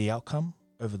the outcome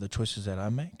over the choices that I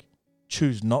make.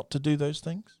 Choose not to do those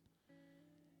things.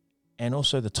 And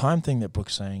also the time thing that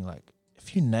Brooke's saying, like,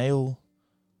 if you nail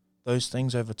those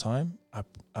things over time,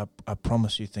 I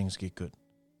promise you things get good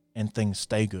and things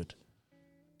stay good,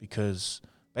 because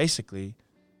basically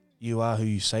you are who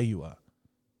you say you are,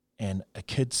 and a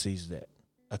kid sees that,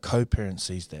 a co-parent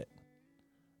sees that,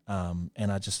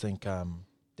 and I just think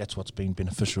that's what's been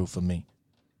beneficial for me.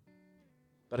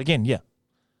 But again, yeah,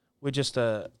 we're just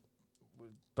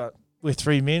but we're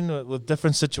three men with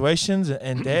different situations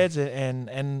and dads,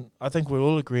 and I think we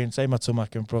all agree and say Matu,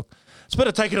 Marc and Brooke, it's a bit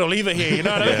of take it or leave it here, you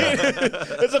know what I mean?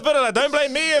 It's a bit of like, don't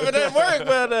blame me if it didn't work,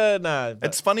 but no.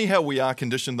 It's funny how we are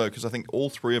conditioned though, because I think all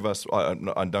three of us,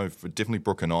 I know for definitely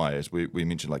Brooke and I, as we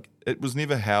mentioned, like it was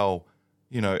never how,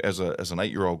 you know, as an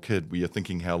 8-year-old kid, we are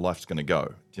thinking how life's going to go.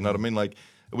 Do you know what I mean? Like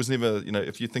it was never, you know,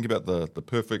 if you think about the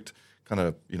perfect kind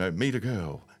of, you know, meet a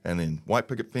girl and then white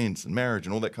picket fence and marriage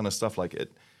and all that kind of stuff, like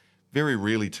it very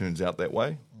rarely turns out that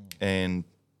way. And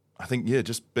I think, yeah,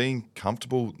 just being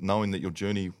comfortable knowing that your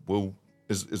journey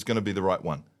is going to be the right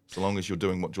one, so long as you're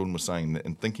doing what Jordan was saying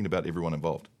and thinking about everyone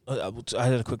involved. I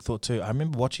had a quick thought too. I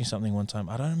remember watching something one time.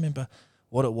 I don't remember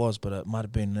what it was, but it might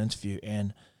have been an interview.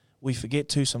 And we forget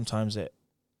too sometimes that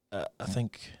I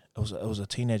think it was a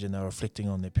teenager and they were reflecting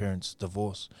on their parents'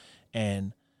 divorce.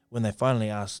 And when they finally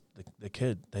asked the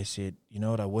kid, they said, you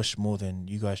know what, I wish more than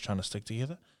you guys trying to stick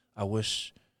together, I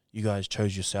wish you guys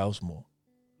chose yourselves more.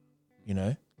 You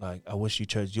know, like I wish you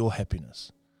chose your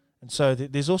happiness. And so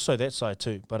there's also that side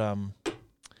too. But yeah,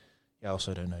 I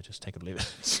also don't know, just take it or leave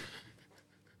it.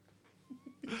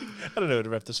 I don't know how to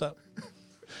wrap this up.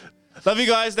 Love you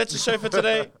guys. That's the show for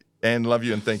today. And love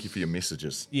you and thank you for your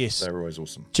messages. Yes. They're always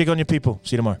awesome. Check on your people.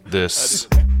 See you tomorrow. This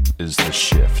is The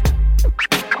Shift.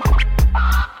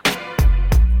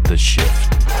 The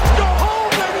Shift. Go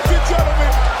home, ladies and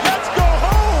gentlemen. Let's go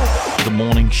home. The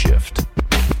Morning Shift.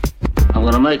 I'm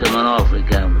gonna make him an offer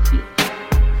again with you.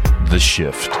 The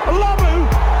Shift. I love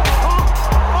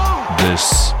you.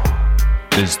 This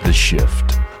is The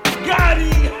Shift. Got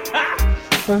it.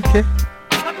 Okay.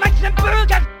 I'd like some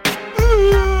burger.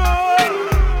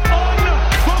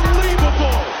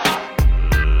 Unbelievable.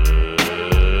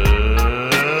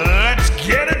 Let's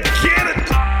get it.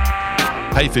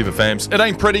 Hey Fever fams, it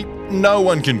ain't pretty. No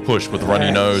one can push with a runny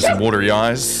nose and watery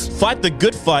eyes. Fight the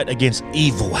good fight against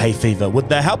evil hay fever with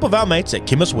the help of our mates at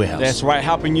Chemist Warehouse. That's right,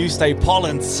 helping you stay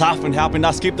pollen tough and helping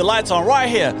us keep the lights on right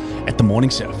here at the Morning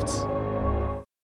Shift.